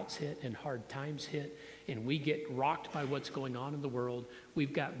when droughts hit and hard times hit and we get rocked by what's going on in the world,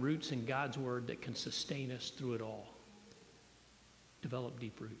 we've got roots in God's Word that can sustain us through it all. Develop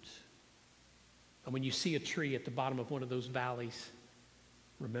deep roots. And when you see a tree at the bottom of one of those valleys,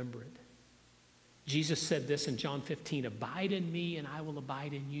 remember it. Jesus said this in John 15, abide in me and I will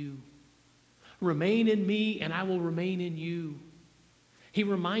abide in you. Remain in me and I will remain in you. He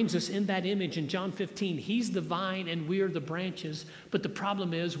reminds us in that image in John 15, he's the vine and we are the branches. But the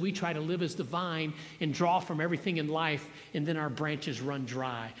problem is we try to live as the vine and draw from everything in life, and then our branches run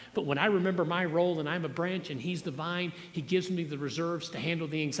dry. But when I remember my role and I'm a branch and he's the vine, he gives me the reserves to handle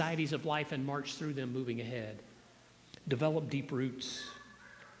the anxieties of life and march through them moving ahead. Develop deep roots.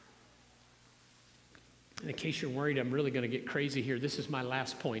 And in case you're worried I'm really going to get crazy here, this is my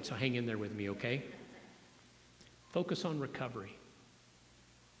last point, so hang in there with me, okay? Focus on recovery.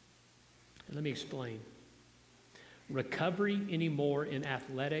 Let me explain. Recovery anymore in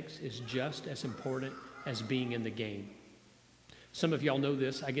athletics is just as important as being in the game. Some of y'all know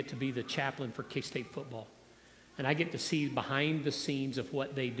this. I get to be the chaplain for K-State football. and I get to see behind the scenes of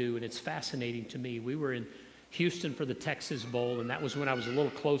what they do, and it's fascinating to me. We were in Houston for the Texas Bowl, and that was when I was a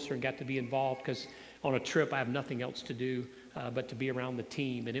little closer and got to be involved, because on a trip I have nothing else to do but to be around the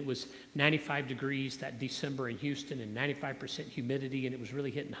team. And it was 95 degrees that December in Houston and 95% humidity, and it was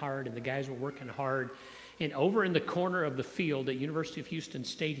really hitting hard, and the guys were working hard. And over in the corner of the field at University of Houston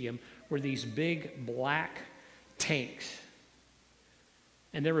Stadium were these big black tanks.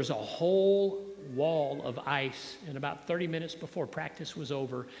 And there was a whole wall of ice, and about 30 minutes before practice was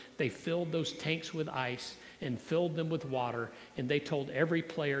over, they filled those tanks with ice and filled them with water, and they told every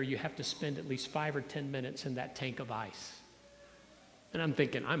player, you have to spend at least 5 or 10 minutes in that tank of ice. And I'm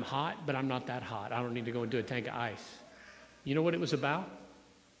thinking, I'm hot, but I'm not that hot. I don't need to go into a tank of ice. You know what it was about?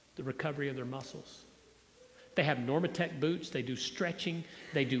 The recovery of their muscles. They have Normatec boots, they do stretching,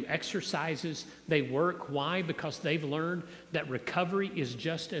 they do exercises, they work. Why? Because they've learned that recovery is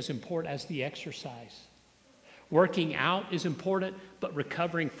just as important as the exercise. Working out is important, but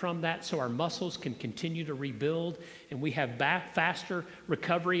recovering from that so our muscles can continue to rebuild and we have faster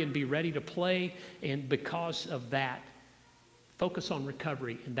recovery and be ready to play. And because of that, focus on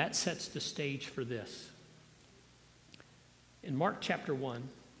recovery, and that sets the stage for this. In Mark chapter 1,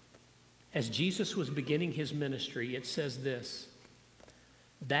 as Jesus was beginning his ministry, it says this: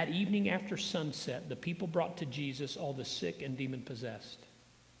 that evening after sunset, the people brought to Jesus all the sick and demon-possessed.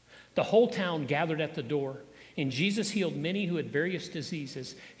 The whole town gathered at the door, and Jesus healed many who had various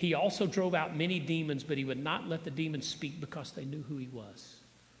diseases. He also drove out many demons, but he would not let the demons speak because they knew who he was.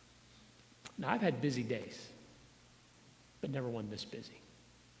 Now, I've had busy days, but never one this busy.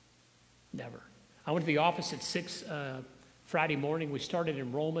 Never. I went to the office at 6 Friday morning. We started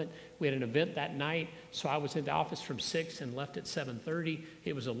enrollment. We had an event that night, so I was in the office from 6 and left at 7:30.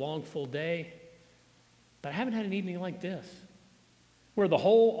 It was a long, full day. But I haven't had an evening like this, where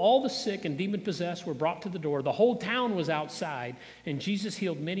all the sick and demon-possessed were brought to the door. The whole town was outside, and Jesus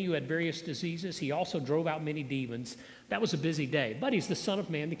healed many who had various diseases. He also drove out many demons. That was a busy day. But he's the Son of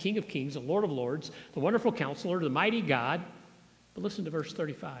Man, the King of Kings, the Lord of Lords, the Wonderful Counselor, the Mighty God. But listen to verse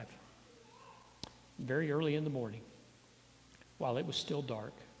 35. Very early in the morning, while it was still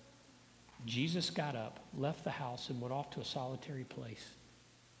dark, Jesus got up, left the house, and went off to a solitary place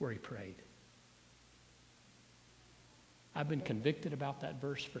where he prayed. I've been convicted about that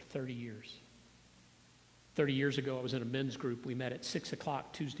verse for 30 years. 30 years ago, I was in a men's group. We met at 6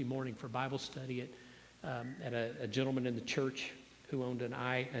 o'clock Tuesday morning for Bible study at a gentleman in the church who owned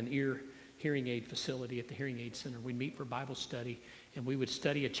an ear hearing aid facility at the Hearing Aid Center. We'd meet for Bible study, and we would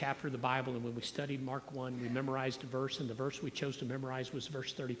study a chapter of the Bible, and when we studied Mark 1, we memorized a verse, and the verse we chose to memorize was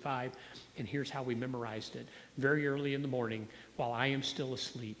verse 35, and here's how we memorized it. Very early in the morning, while I am still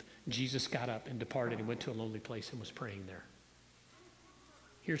asleep, Jesus got up and departed and went to a lonely place and was praying there.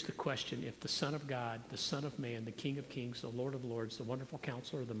 Here's the question: if the Son of God, the Son of Man, the King of Kings, the Lord of Lords, the Wonderful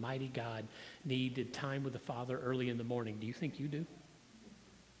Counselor, the Mighty God needed time with the Father early in the morning, do you think you do?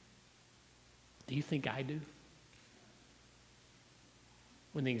 Do you think I do?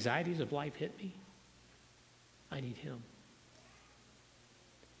 When the anxieties of life hit me, I need him.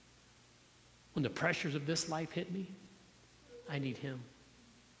 When the pressures of this life hit me, I need him.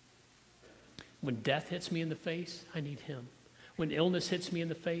 When death hits me in the face, I need him. When illness hits me in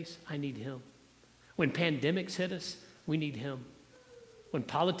the face, I need him. When pandemics hit us, we need him. When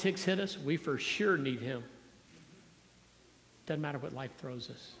politics hit us, we for sure need him. Doesn't matter what life throws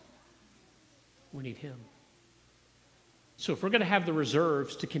us. We need him. So if we're going to have the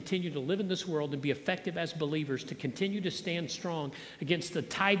reserves to continue to live in this world and be effective as believers, to continue to stand strong against the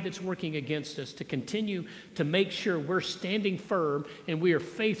tide that's working against us, to continue to make sure we're standing firm and we are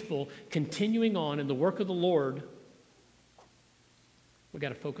faithful, continuing on in the work of the Lord, we've got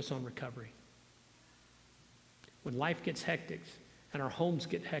to focus on recovery. When life gets hectic and our homes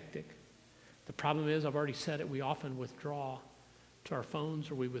get hectic, the problem is, I've already said it, we often withdraw to our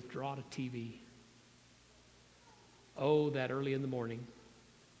phones or we withdraw to TV. Oh, that early in the morning,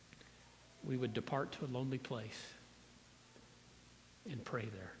 we would depart to a lonely place and pray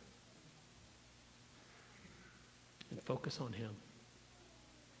there and focus on him.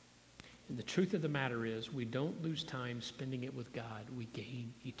 And the truth of the matter is, we don't lose time spending it with God. We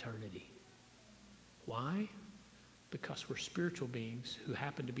gain eternity. Why? Because we're spiritual beings who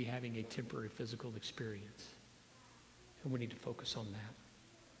happen to be having a temporary physical experience. And we need to focus on that.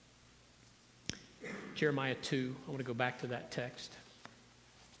 Jeremiah 2, I want to go back to that text.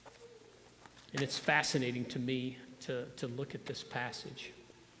 And it's fascinating to me to look at this passage.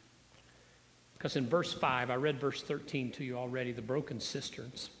 Because in verse 5, I read verse 13 to you already, the broken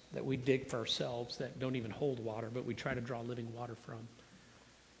cisterns that we dig for ourselves that don't even hold water, but we try to draw living water from.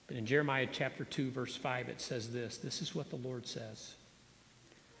 And in Jeremiah chapter 2, verse 5, it says this. This is what the Lord says.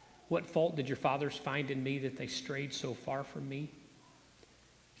 What fault did your fathers find in me that they strayed so far from me?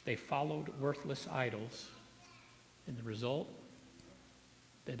 They followed worthless idols. And the result,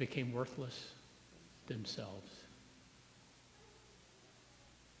 they became worthless themselves.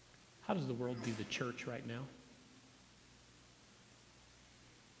 How does the world view the church right now?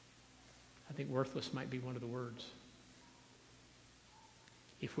 I think worthless might be one of the words.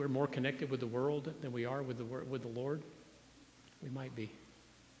 If we're more connected with the world than we are with the Lord, we might be.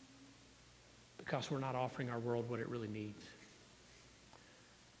 Because we're not offering our world what it really needs.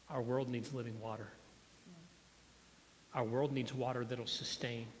 Our world needs living water. Our world needs water that'll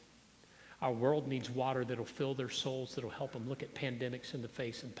sustain. Our world needs water that'll fill their souls, that'll help them look at pandemics in the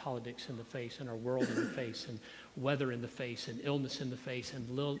face and politics in the face and our world in the face and weather in the face and illness in the face and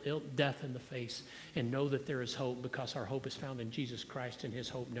death in the face and know that there is hope because our hope is found in Jesus Christ and his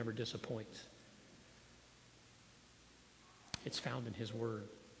hope never disappoints. It's found in his word.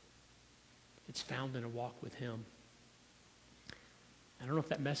 It's found in a walk with him. I don't know if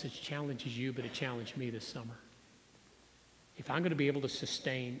that message challenges you, but it challenged me this summer. If I'm going to be able to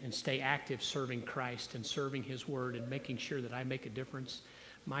sustain and stay active serving Christ and serving his word and making sure that I make a difference,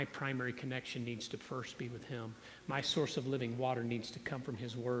 my primary connection needs to first be with him. My source of living water needs to come from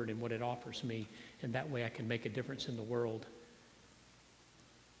his word and what it offers me, and that way I can make a difference in the world.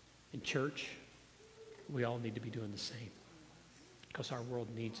 In church, we all need to be doing the same because our world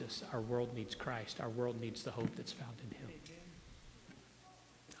needs us. Our world needs Christ. Our world needs the hope that's found in him.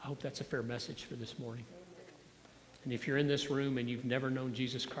 I hope that's a fair message for this morning. And if you're in this room and you've never known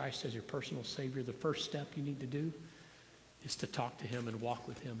Jesus Christ as your personal Savior, the first step you need to do is to talk to him and walk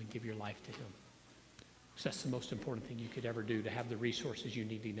with him and give your life to him. Because that's the most important thing you could ever do, to have the resources you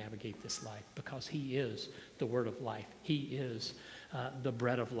need to navigate this life. Because he is the word of life. He is the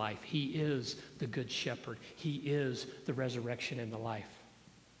bread of life. He is the good shepherd. He is the resurrection and the life.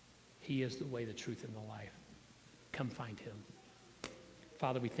 He is the way, the truth, and the life. Come find him.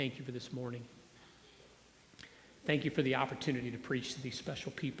 Father, we thank you for this morning. Thank you for the opportunity to preach to these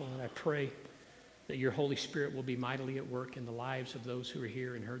special people, and I pray that your Holy Spirit will be mightily at work in the lives of those who are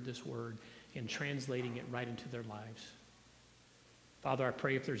here and heard this word and translating it right into their lives. Father, I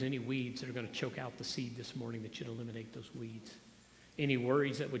pray if there's any weeds that are going to choke out the seed this morning, that you'd eliminate those weeds. Any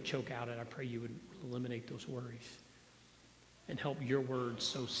worries that would choke out it, I pray you would eliminate those worries and help your word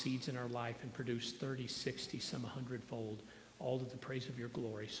sow seeds in our life and produce 30, 60, some 100-fold, all to the praise of your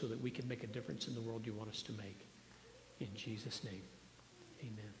glory, so that we can make a difference in the world you want us to make. In Jesus' name,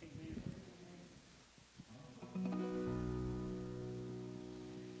 amen.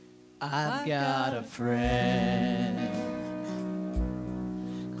 I've got a friend,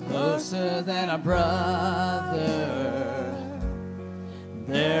 closer than a brother.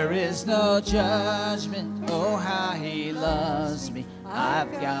 There is no judgment, oh how he loves me.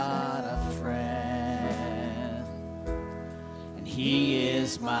 I've got a friend, and he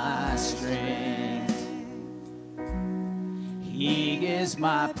is my strength. He is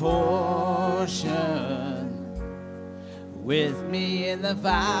my portion. With me in the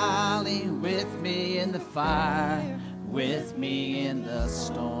valley, with me in the fire, with me in the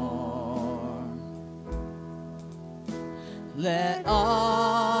storm. Let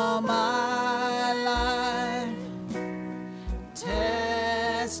all my life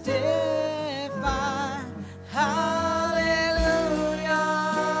testify. Hallelujah.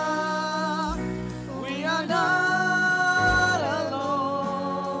 We are not alone.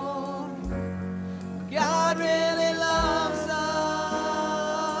 God really loves us.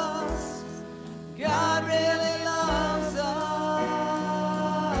 God really loves us.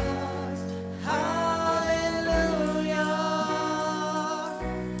 Hallelujah.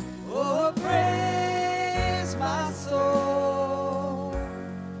 Oh, praise my soul.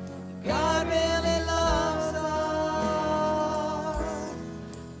 God really loves us.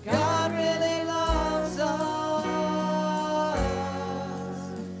 God really loves us.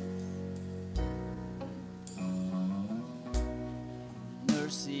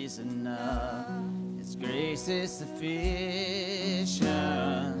 Mercy's enough, His grace is sufficient.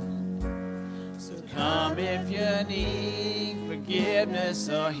 So come if you need forgiveness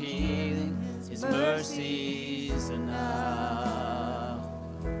or healing, His mercy's enough.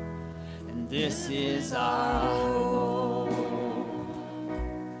 And this is our hope.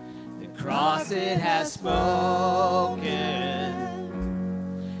 The cross, it has spoken.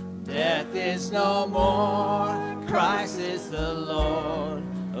 Death is no more. Christ is the Lord.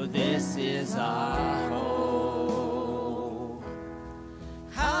 Oh, this is our hope.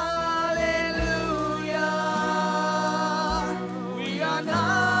 Hallelujah. We are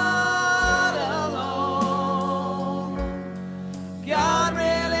not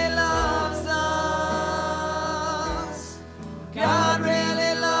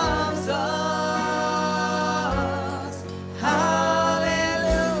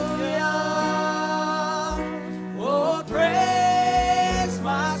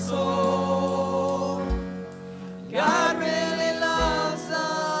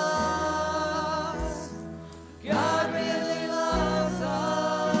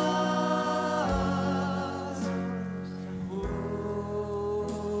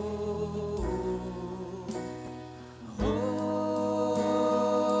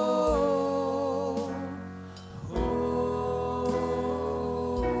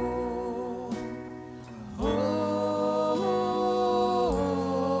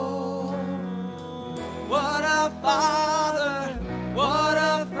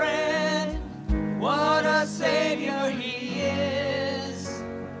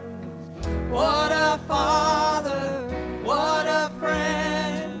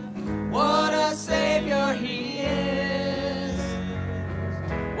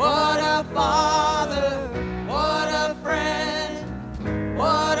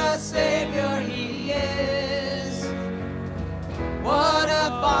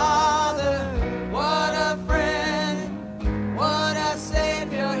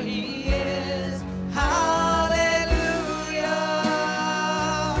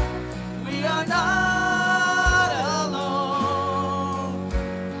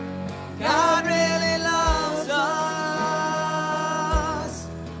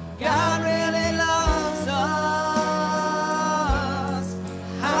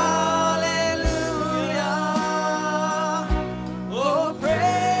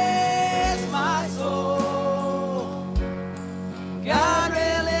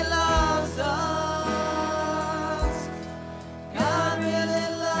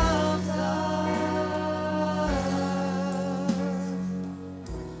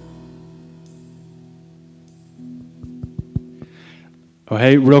Oh,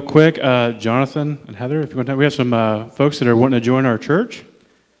 hey, real quick, Jonathan and Heather, if you want to, we have some folks that are wanting to join our church.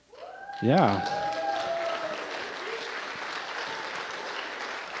 Yeah.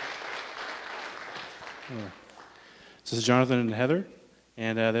 This is Jonathan and Heather,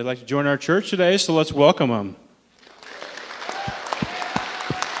 and they'd like to join our church today, so let's welcome them.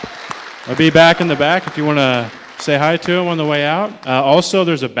 I'll be back in the back if you want to say hi to them on the way out. Also,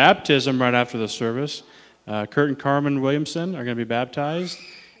 there's a baptism right after the service. Kurt and Carmen Williamson are going to be baptized.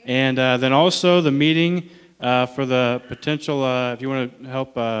 And then also the meeting for the potential, if you want to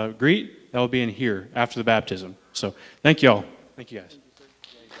help greet, that will be in here after the baptism. So thank you all. Thank you guys.